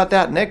think about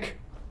that, Nick?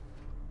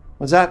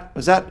 Was that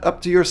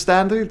up to your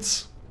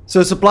standards?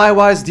 So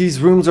supply-wise,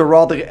 these rooms are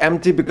rather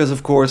empty because,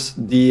 of course,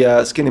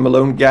 the Skinny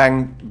Mallone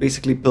gang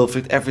basically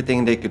pilfered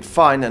everything they could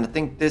find. And I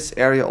think this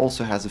area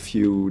also has a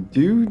few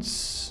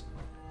dudes.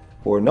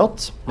 Or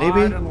not,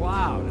 maybe? Hard and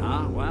loud,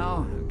 huh?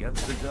 Well, it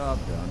gets the job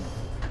done.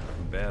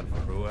 Too bad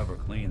for whoever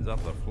cleans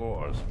up the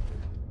floors.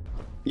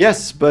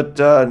 Yes, but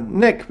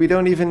Nick, we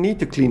don't even need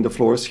to clean the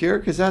floors here,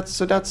 because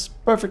that's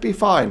perfectly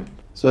fine.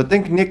 So I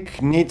think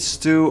Nick needs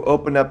to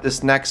open up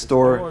this next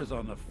door.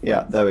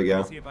 Yeah, there we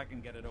go. See if I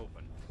can get it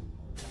open.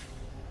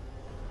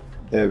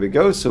 There we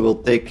go. So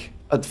we'll take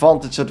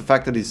advantage of the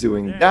fact that he's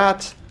doing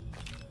that.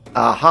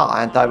 Aha,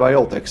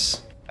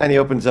 antibiotics. And he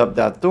opens up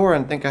that door,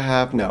 and I think I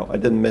have... No, I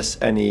didn't miss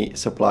any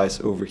supplies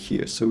over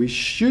here. So we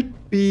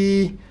should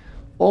be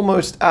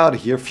almost out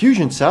of here.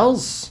 Fusion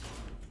cells.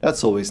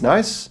 That's always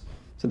nice.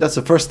 So that's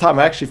the first time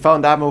I actually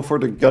found ammo for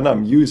the gun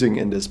I'm using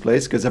in this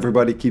place, because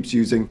everybody keeps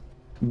using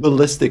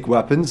ballistic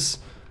weapons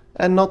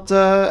and not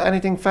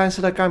anything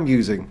fancy like I'm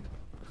using.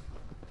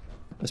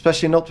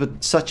 Especially not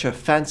with such a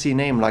fancy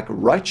name like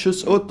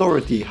Righteous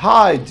Authority.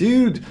 Hi,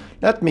 dude!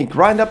 Let me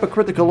grind up a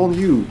critical on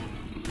you.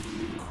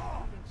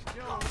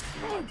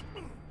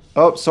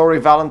 Oh, sorry,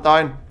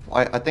 Valentine.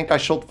 I think I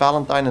shot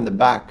Valentine in the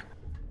back.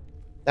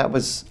 That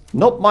was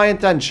not my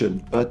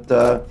intention,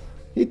 but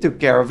he took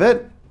care of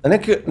it.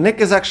 And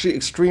Nick is actually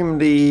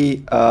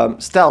extremely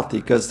stealthy,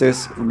 because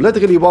there's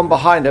literally one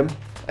behind him,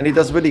 and he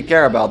doesn't really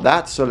care about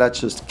that. So let's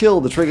just kill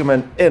the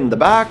triggerman in the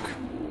back.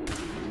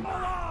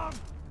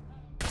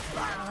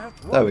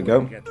 There we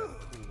go.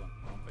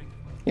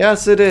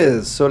 Yes, it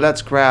is. So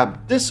let's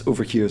grab this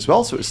over here as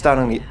well. So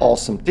astoundingly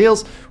awesome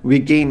tails. We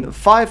gain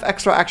 5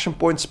 extra action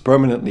points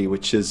permanently,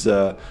 which is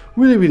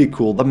really, really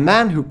cool. The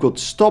man who could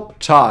stop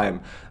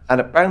time. And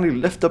apparently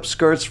lift up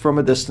skirts from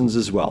a distance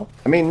as well.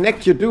 I mean,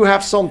 Nick, you do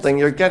have something.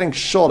 You're getting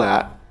shot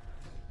at.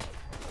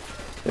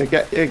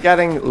 You're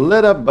getting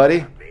lit up,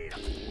 buddy.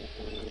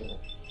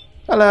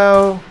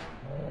 Hello.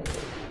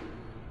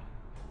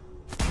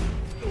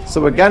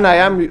 So again, I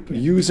am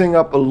using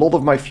up a lot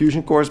of my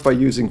fusion cores by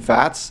using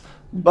VATS.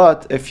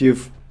 But if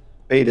you've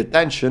paid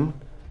attention,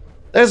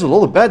 there's a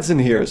lot of beds in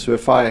here. So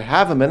if I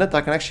have a minute, I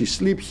can actually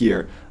sleep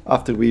here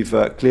after we've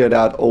cleared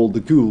out all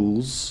the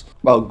ghouls.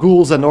 Well,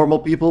 ghouls are normal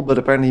people, but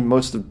apparently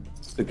most of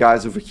the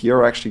guys over here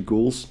are actually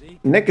ghouls.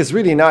 Nick is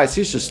really nice.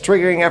 He's just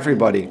triggering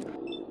everybody.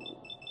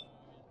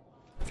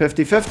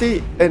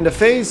 50-50 in the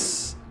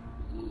face.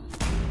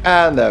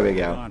 And there we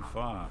go.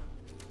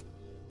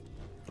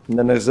 And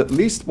then there's at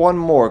least one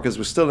more, because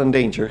we're still in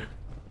danger.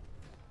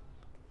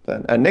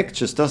 And Nick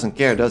just doesn't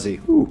care, does he?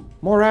 Ooh,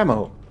 more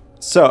ammo.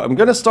 So I'm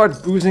gonna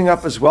start boozing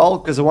up as well,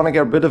 because I want to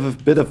get rid of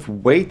a bit of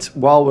weight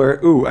while we're...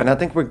 Ooh, and I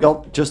think we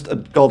got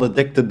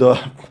addicted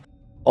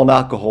on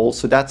alcohol,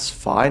 so that's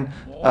fine.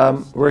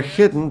 We're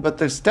hidden, but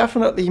there's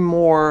definitely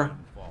more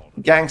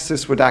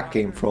gangsters where that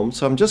came from.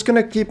 So I'm just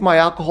gonna keep my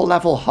alcohol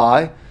level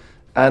high,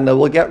 and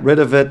we'll get rid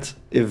of it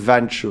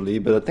eventually.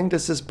 But I think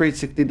this is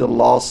basically the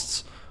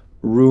last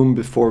room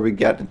before we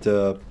get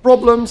into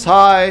problems.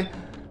 Hi!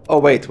 Oh,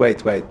 wait.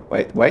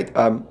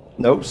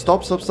 No,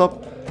 stop.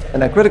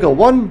 And then critical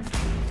 1.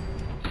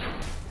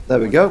 There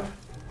we go.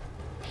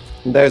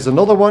 And there's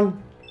another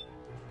one.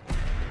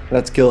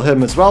 Let's kill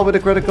him as well with a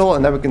critical,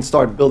 and then we can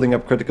start building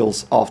up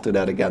criticals after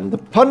that again. The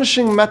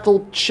punishing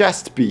metal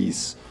chest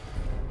piece.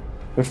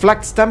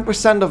 Reflects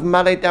 10% of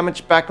melee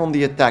damage back on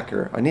the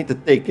attacker. I need to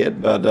take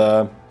it, but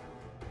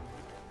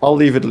I'll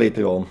leave it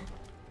later on.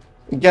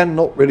 Again,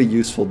 not really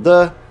useful.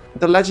 The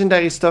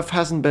legendary stuff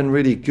hasn't been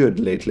really good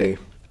lately.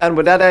 And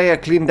with that area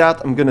cleaned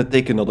out, I'm gonna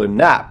take another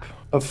nap.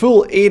 A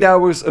full 8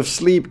 hours of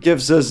sleep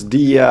gives us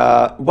the,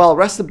 well,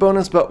 rested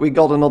bonus, but we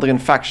got another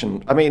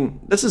infection. I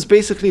mean, this is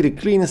basically the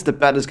cleanest the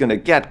bed is gonna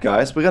get,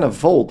 guys. We're gonna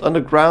vault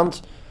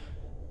underground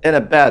in a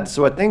bed.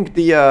 So I think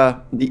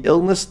the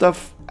illness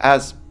stuff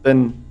has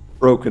been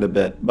broken a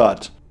bit.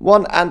 But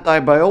 1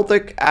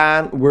 antibiotic,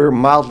 and we're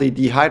mildly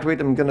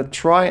dehydrated. I'm gonna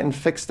try and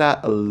fix that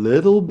a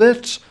little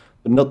bit,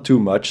 but not too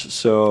much.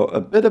 So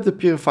a bit of the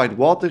purified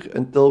water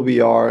until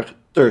we are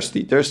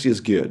thirsty. Thirsty is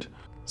good.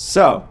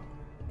 So...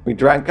 we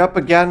drank up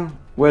again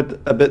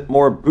with a bit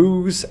more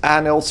booze,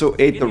 and also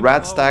ate the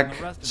rat stack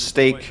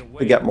steak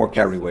to get more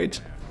carry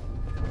weight.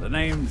 The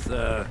name's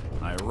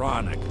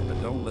ironic,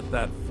 but don't let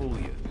that fool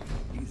you.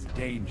 He's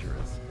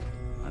dangerous.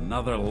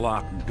 Another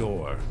locked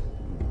door.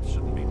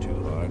 Shouldn't be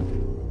too hard.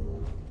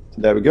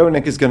 So there we go.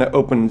 Nick is gonna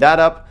open that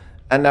up,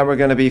 and then we're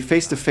gonna be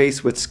face to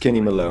face with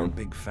Skinny Mallone.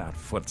 Big fat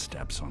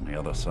footsteps on the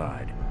other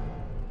side.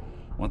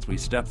 Once we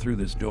step through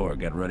this door,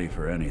 get ready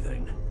for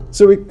anything.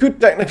 So we could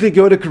technically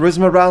go the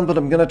charisma round, but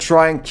I'm gonna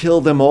try and kill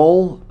them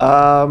all.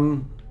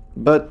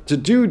 But to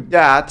do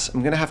that,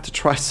 I'm gonna have to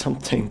try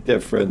something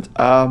different.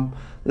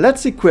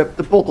 Let's equip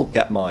the bottle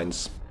cap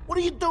mines. What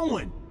are you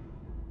doing?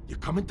 You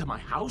come into my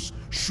house,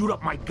 shoot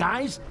up my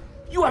guys?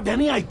 You have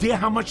any idea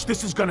how much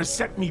this is gonna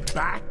set me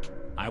back?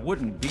 I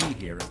wouldn't be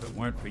here if it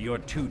weren't for your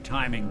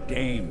two-timing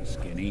dame,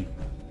 Skinny.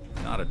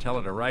 You ought to tell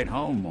her to write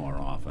home more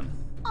often.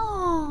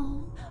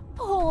 Oh,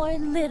 poor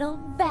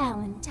little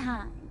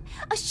Valentine.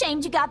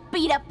 Ashamed you got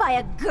beat up by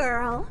a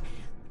girl?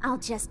 I'll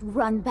just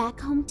run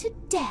back home to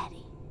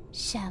Daddy,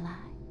 shall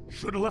I?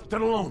 Should've left it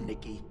alone,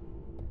 Nikki.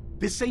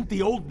 This ain't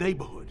the old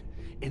neighborhood.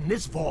 In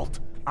this vault,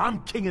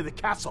 I'm king of the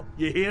castle,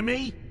 you hear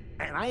me?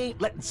 And I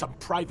ain't letting some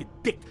private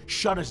dick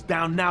shut us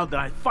down now that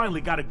I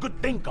finally got a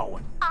good thing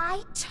going.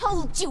 I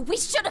told you we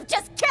should have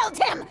just killed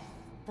him!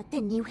 But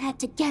then you had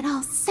to get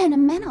all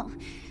sentimental.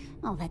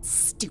 All that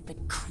stupid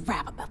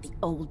crap about the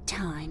old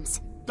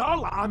times.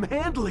 Darla, I'm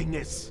handling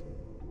this.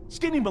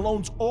 Skinny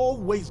Malone's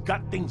always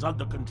got things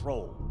under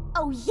control.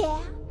 Oh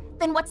yeah?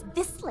 Then what's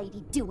this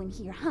lady doing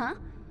here, huh?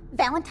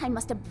 Valentine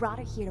must have brought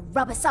her here to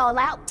rub us all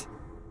out.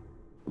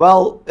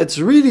 Well, it's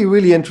really,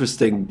 really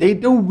interesting. They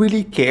don't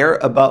really care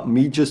about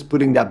me just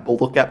putting that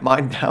bottle cap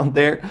mine down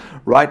there,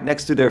 right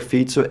next to their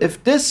feet. So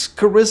if this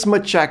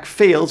charisma check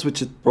fails,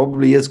 which it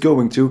probably is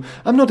going to,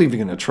 I'm not even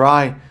gonna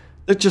try.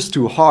 They're just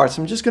too hard,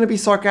 so I'm just gonna be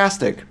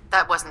sarcastic.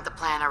 That wasn't the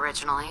plan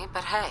originally,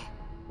 but hey,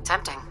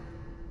 tempting.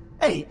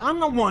 Hey, I'm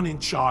the one in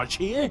charge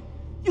here.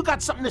 You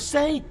got something to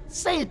say?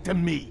 Say it to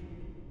me.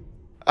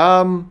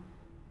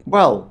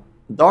 Well,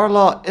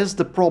 Darla is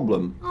the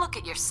problem. Look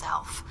at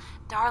yourself.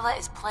 Darla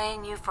is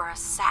playing you for a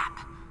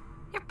sap.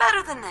 You're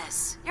better than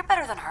this. You're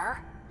better than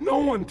her. No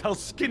one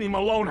tells Skinny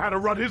Malone how to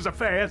run his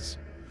affairs.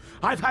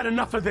 I've had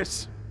enough of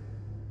this.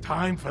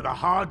 Time for the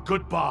hard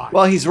goodbye.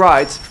 Well, he's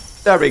right.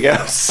 There he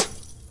goes.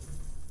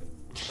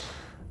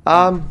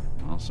 Well,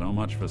 so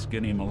much for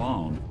Skinny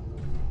Malone.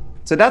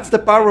 So that's the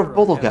power of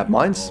bottle cap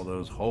mines. All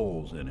those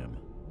holes in him.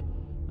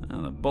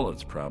 And the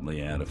bullets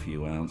probably add a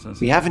few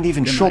ounces. We haven't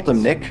even shot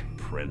him, Nick.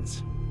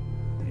 Prince.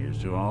 Here's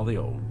to all the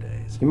old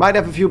days. He might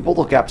have a few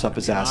bottle caps up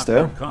his ass,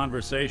 though.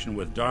 Conversation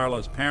with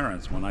Darla's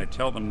parents when I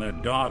tell them their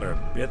daughter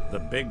bit the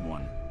big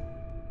one.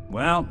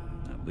 Well,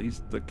 at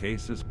least the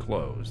case is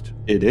closed.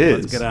 It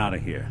is. Let's get out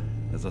of here.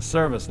 There's a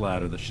service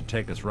ladder that should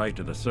take us right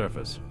to the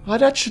surface. Oh,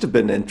 that should have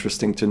been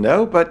interesting to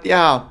know, but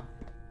yeah.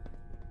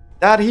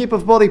 That heap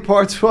of body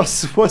parts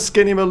was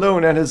Skinny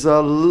Malone and his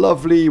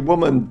lovely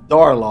woman,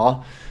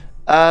 Darla.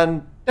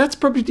 And that's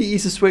probably the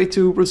easiest way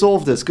to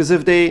resolve this, because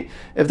if the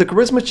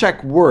charisma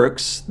check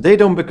works, they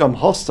don't become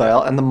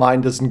hostile and the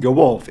mine doesn't go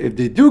off. If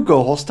they do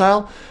go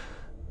hostile,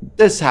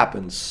 this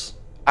happens.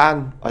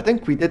 And I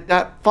think we did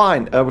that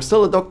fine. We're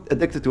still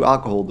addicted to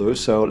alcohol though,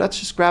 so let's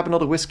just grab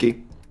another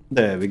whiskey.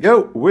 There we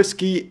go.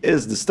 Whiskey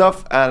is the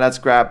stuff. And let's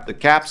grab the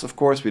caps, of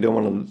course. We don't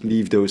want to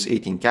leave those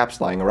 18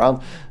 caps lying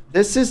around.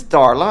 This is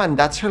Darla, and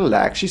that's her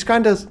leg. She's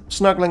kind of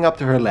snuggling up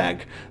to her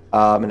leg.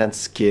 And then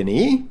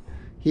Skinny.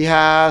 He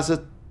has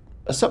a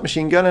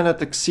submachine gun and a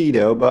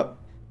tuxedo, but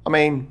I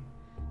mean,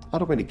 I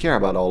don't really care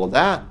about all of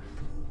that.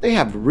 They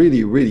have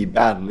really, really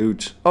bad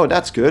loot. Oh,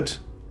 that's good.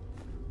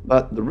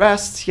 But the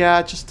rest,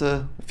 yeah, just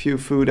a few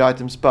food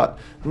items. But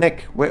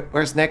Nick,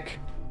 where's Nick?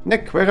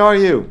 Nick, where are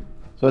you?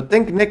 So I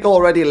think Nick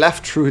already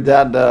left through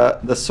that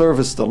the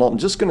service tunnel. I'm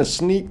just gonna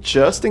sneak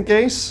just in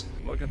case.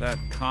 Look at that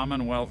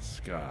Commonwealth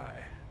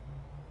sky.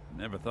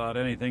 Never thought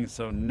anything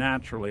so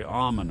naturally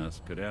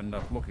ominous could end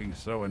up looking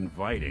so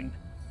inviting.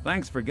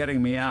 Thanks for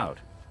getting me out.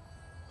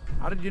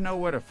 How did you know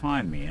where to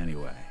find me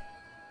anyway?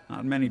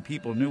 Not many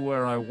people knew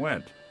where I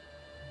went.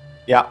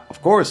 Yeah,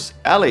 of course,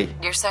 Ellie.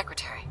 Your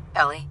secretary,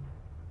 Ellie.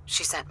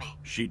 She sent me.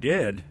 She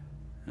did?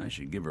 I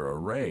should give her a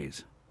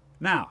raise.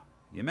 Now,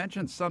 you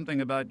mentioned something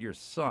about your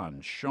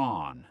son,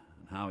 Sean,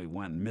 and how he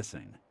went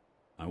missing.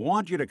 I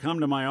want you to come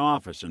to my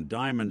office in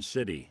Diamond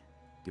City.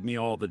 Give me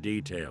all the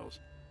details.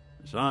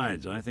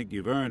 Besides, I think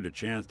you've earned a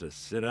chance to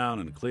sit down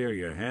and clear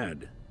your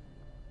head.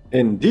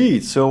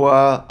 Indeed, so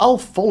I'll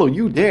follow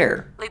you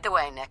there. Lead the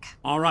way, Nick.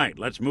 All right,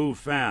 let's move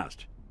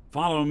fast.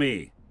 Follow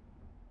me.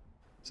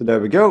 So there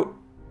we go.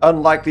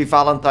 Unlikely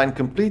Valentine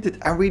completed,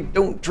 and we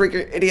don't trigger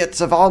Idiot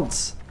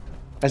Savant.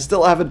 I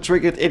still haven't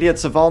triggered Idiot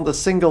Savant a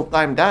single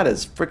time. That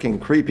is freaking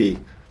creepy.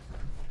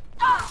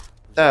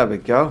 There we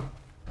go.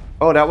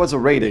 Oh, that was a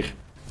raider.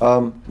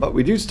 But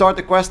we do start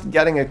the quest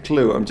getting a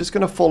clue. I'm just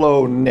gonna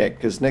follow Nick,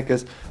 because Nick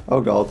is...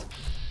 Oh god.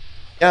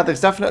 Yeah,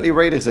 there's definitely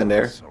raiders in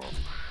there.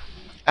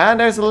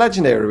 And there's a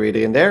legendary raider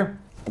in there.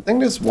 I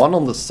think there's one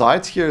on the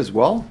sides here as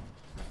well.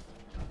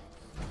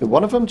 Did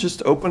one of them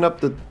just open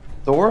up the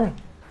door?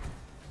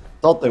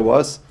 Thought there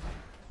was.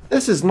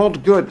 This is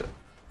not good.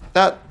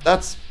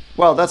 That's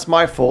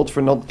my fault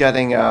for not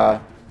getting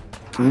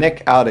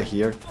Nick out of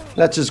here.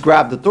 Let's just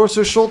grab the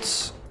torso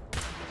shots.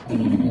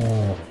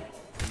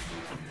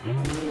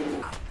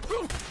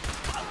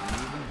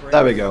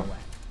 There we go.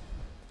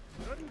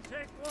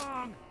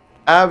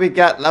 And we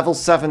get level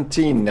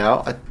 17 now.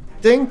 I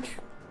think...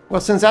 Well,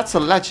 since that's a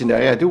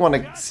legendary, I do want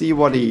to see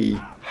what he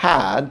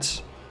had.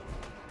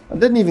 I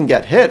didn't even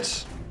get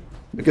hit.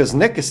 Because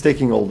Nick is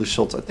taking all the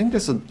shots. I think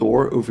there's a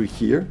door over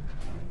here.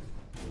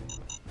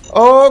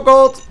 Oh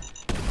god!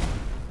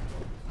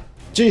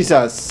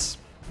 Jesus.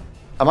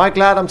 Am I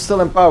glad I'm still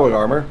in power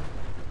armor?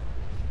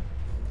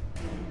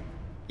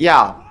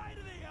 Yeah.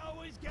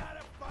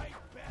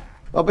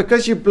 Well,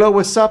 because you blow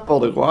us up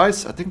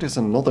otherwise. I think there's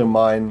another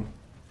mine.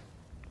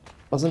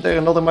 Wasn't there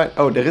another mine?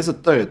 Oh, there is a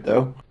turret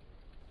though.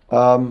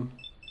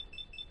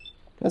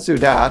 Let's do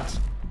that.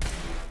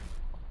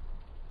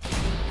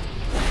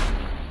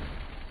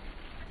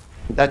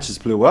 That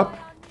just blew up.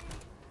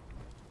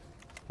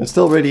 There's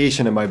still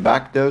radiation in my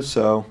back though,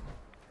 so...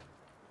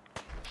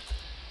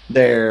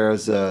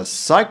 There's a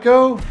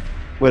Psycho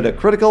with a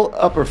critical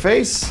upper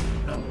face.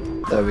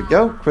 There we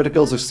go.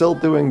 Criticals are still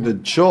doing the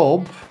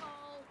job.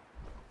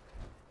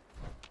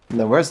 And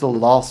then where's the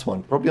last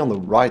one? Probably on the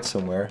right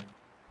somewhere.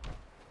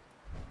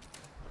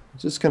 I'm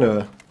just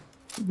gonna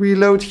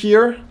reload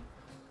here. You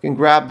can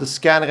grab the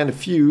scanner and the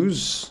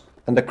fuse.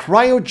 And the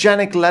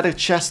cryogenic leather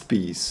chest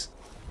piece.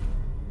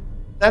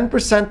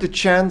 10%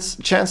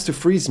 chance to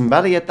freeze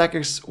melee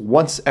attackers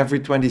once every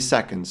 20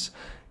 seconds.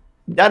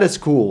 That is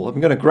cool.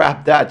 I'm gonna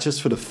grab that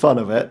just for the fun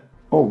of it.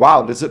 Oh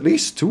wow, there's at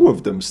least 2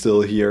 of them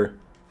still here.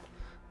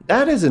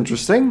 That is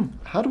interesting.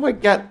 How do I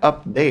get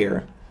up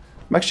there?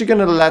 I'm actually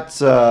gonna let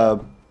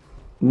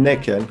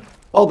Nick in.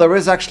 Oh, there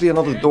is actually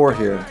another door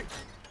here.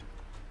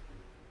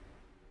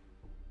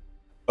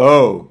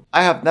 Oh,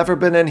 I have never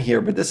been in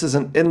here, but this is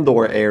an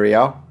indoor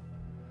area.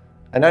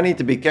 And I need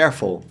to be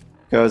careful.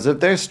 Because if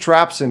there's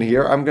traps in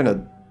here, I'm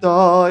gonna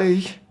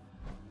die.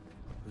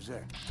 Who's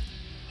there?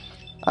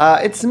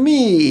 It's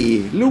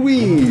me,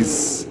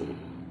 Luis.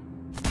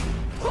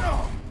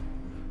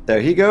 There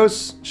he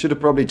goes. Should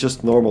have probably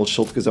just normal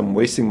shot because I'm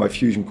wasting my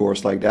fusion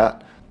cores like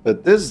that.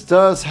 But this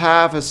does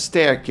have a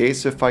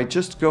staircase. If I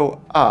just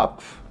go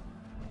up,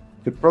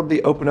 could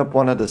probably open up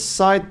one of the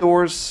side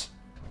doors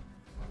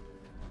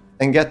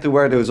and get to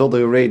where those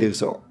other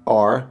raiders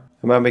are.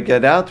 And when we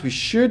get out, we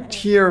should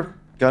hear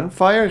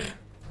gunfire.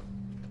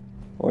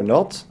 Or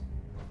not.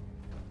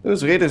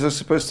 Those raiders are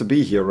supposed to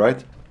be here,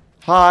 right?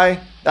 Hi,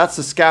 that's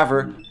the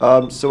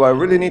scaver. So I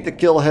really need to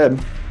kill him.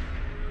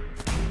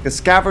 Because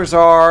scavers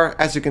are,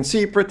 as you can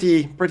see,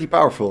 pretty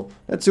powerful.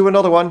 Let's do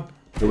another one.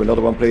 Do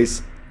another one,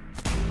 please.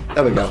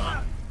 There we go.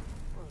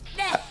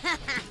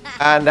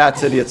 And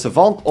that's Idiot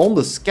Savant on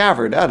the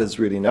scaver. That is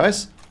really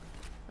nice.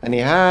 And he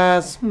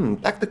has,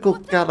 tactical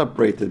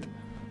calibrated.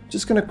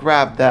 Just gonna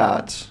grab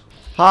that.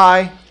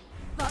 Hi.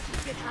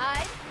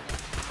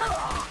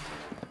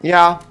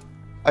 Yeah,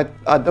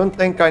 I don't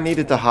think I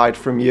needed to hide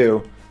from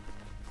you.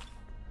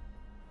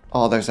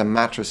 Oh, there's a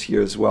mattress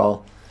here as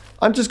well.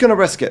 I'm just gonna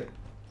risk it.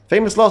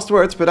 Famous last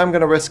words, but I'm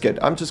gonna risk it.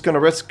 I'm just gonna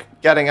risk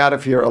getting out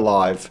of here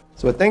alive.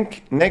 So I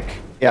think Nick,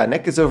 yeah,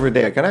 Nick is over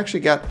there. Can I actually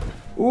get...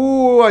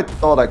 Ooh, I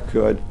thought I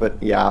could,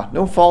 but yeah.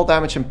 No fall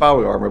damage and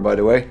power armor, by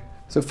the way.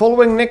 So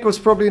following Nick was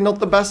probably not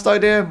the best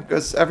idea,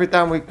 because every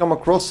time we come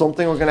across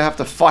something, we're gonna have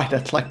to fight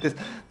it like this.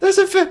 There's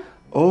a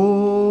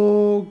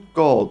oh,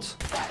 God.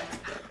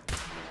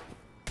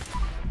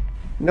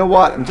 You know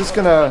what? I'm just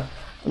gonna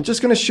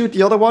shoot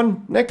the other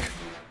one, Nick.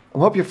 I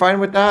hope you're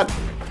fine with that.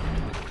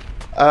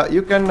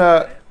 You can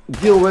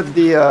deal with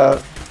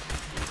the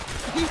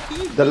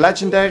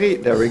legendary.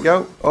 There we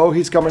go. Oh,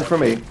 he's coming for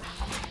me.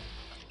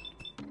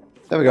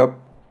 There we go.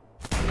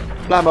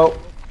 Blammo.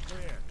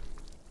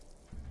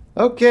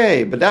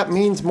 Okay, but that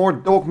means more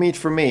dog meat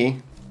for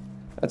me.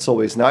 That's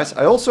always nice.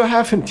 I also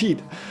have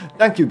indeed,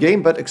 thank you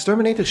game, but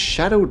Exterminator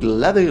Shadowed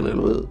Leather.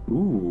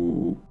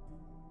 Ooh.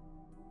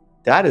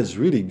 That is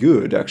really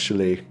good,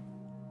 actually.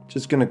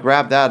 Just gonna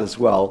grab that as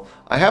well.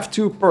 I have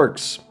 2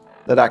 perks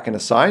that I can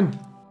assign.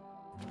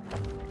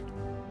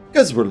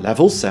 Because we're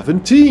level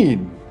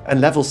 17. And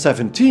level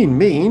 17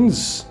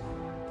 means...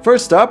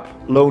 First up,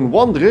 Lone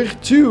Wanderer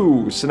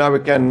 2. So now we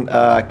can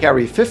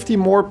carry 50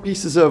 more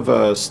pieces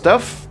of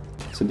stuff.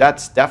 So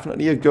that's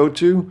definitely a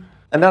go-to.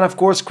 And then of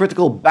course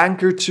Critical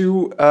Banker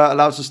 2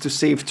 allows us to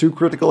save 2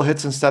 critical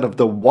hits instead of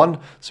the 1.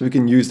 So we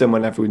can use them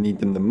whenever we need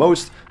them the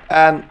most.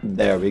 And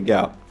there we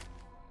go.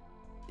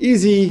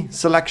 Easy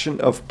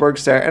selection of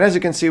perks there. And as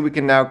you can see, we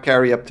can now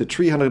carry up to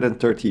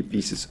 330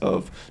 pieces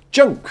of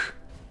junk.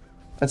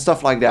 And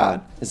stuff like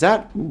that. Is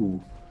that?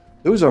 Ooh.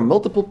 Those are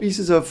multiple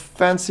pieces of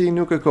fancy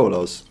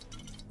Nuka-Colas.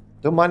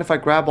 Don't mind if I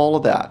grab all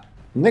of that.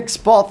 Nick's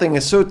spotting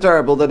is so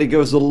terrible that he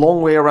goes a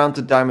long way around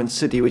to Diamond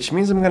City, which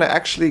means I'm going to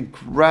actually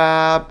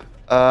grab...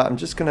 I'm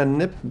just going to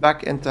nip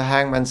back into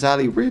Hangman's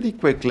Alley really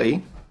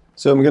quickly.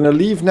 So I'm going to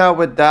leave now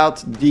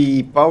without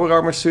the power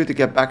armor suit to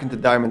get back into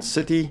Diamond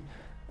City.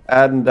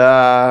 And,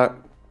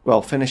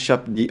 well, finish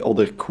up the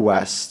other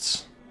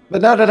quests.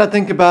 But now that I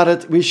think about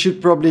it, we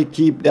should probably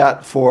keep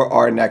that for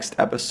our next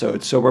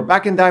episode. So we're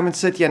back in Diamond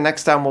City and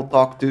next time we'll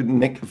talk to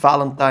Nick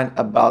Valentine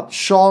about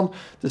Sean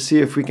to see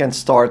if we can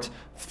start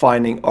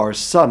finding our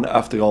son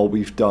after all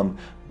we've done.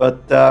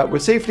 But we're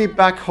safely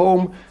back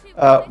home,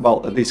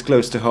 well, at least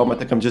close to home. I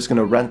think I'm just going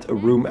to rent a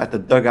room at the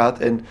dugout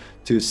and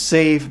to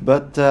save.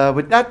 But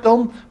with that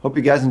done, hope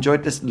you guys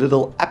enjoyed this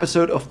little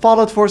episode of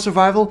Fallout 4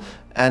 Survival.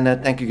 And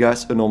thank you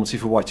guys enormously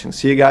for watching.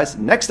 See you guys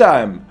next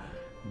time.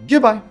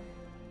 Goodbye.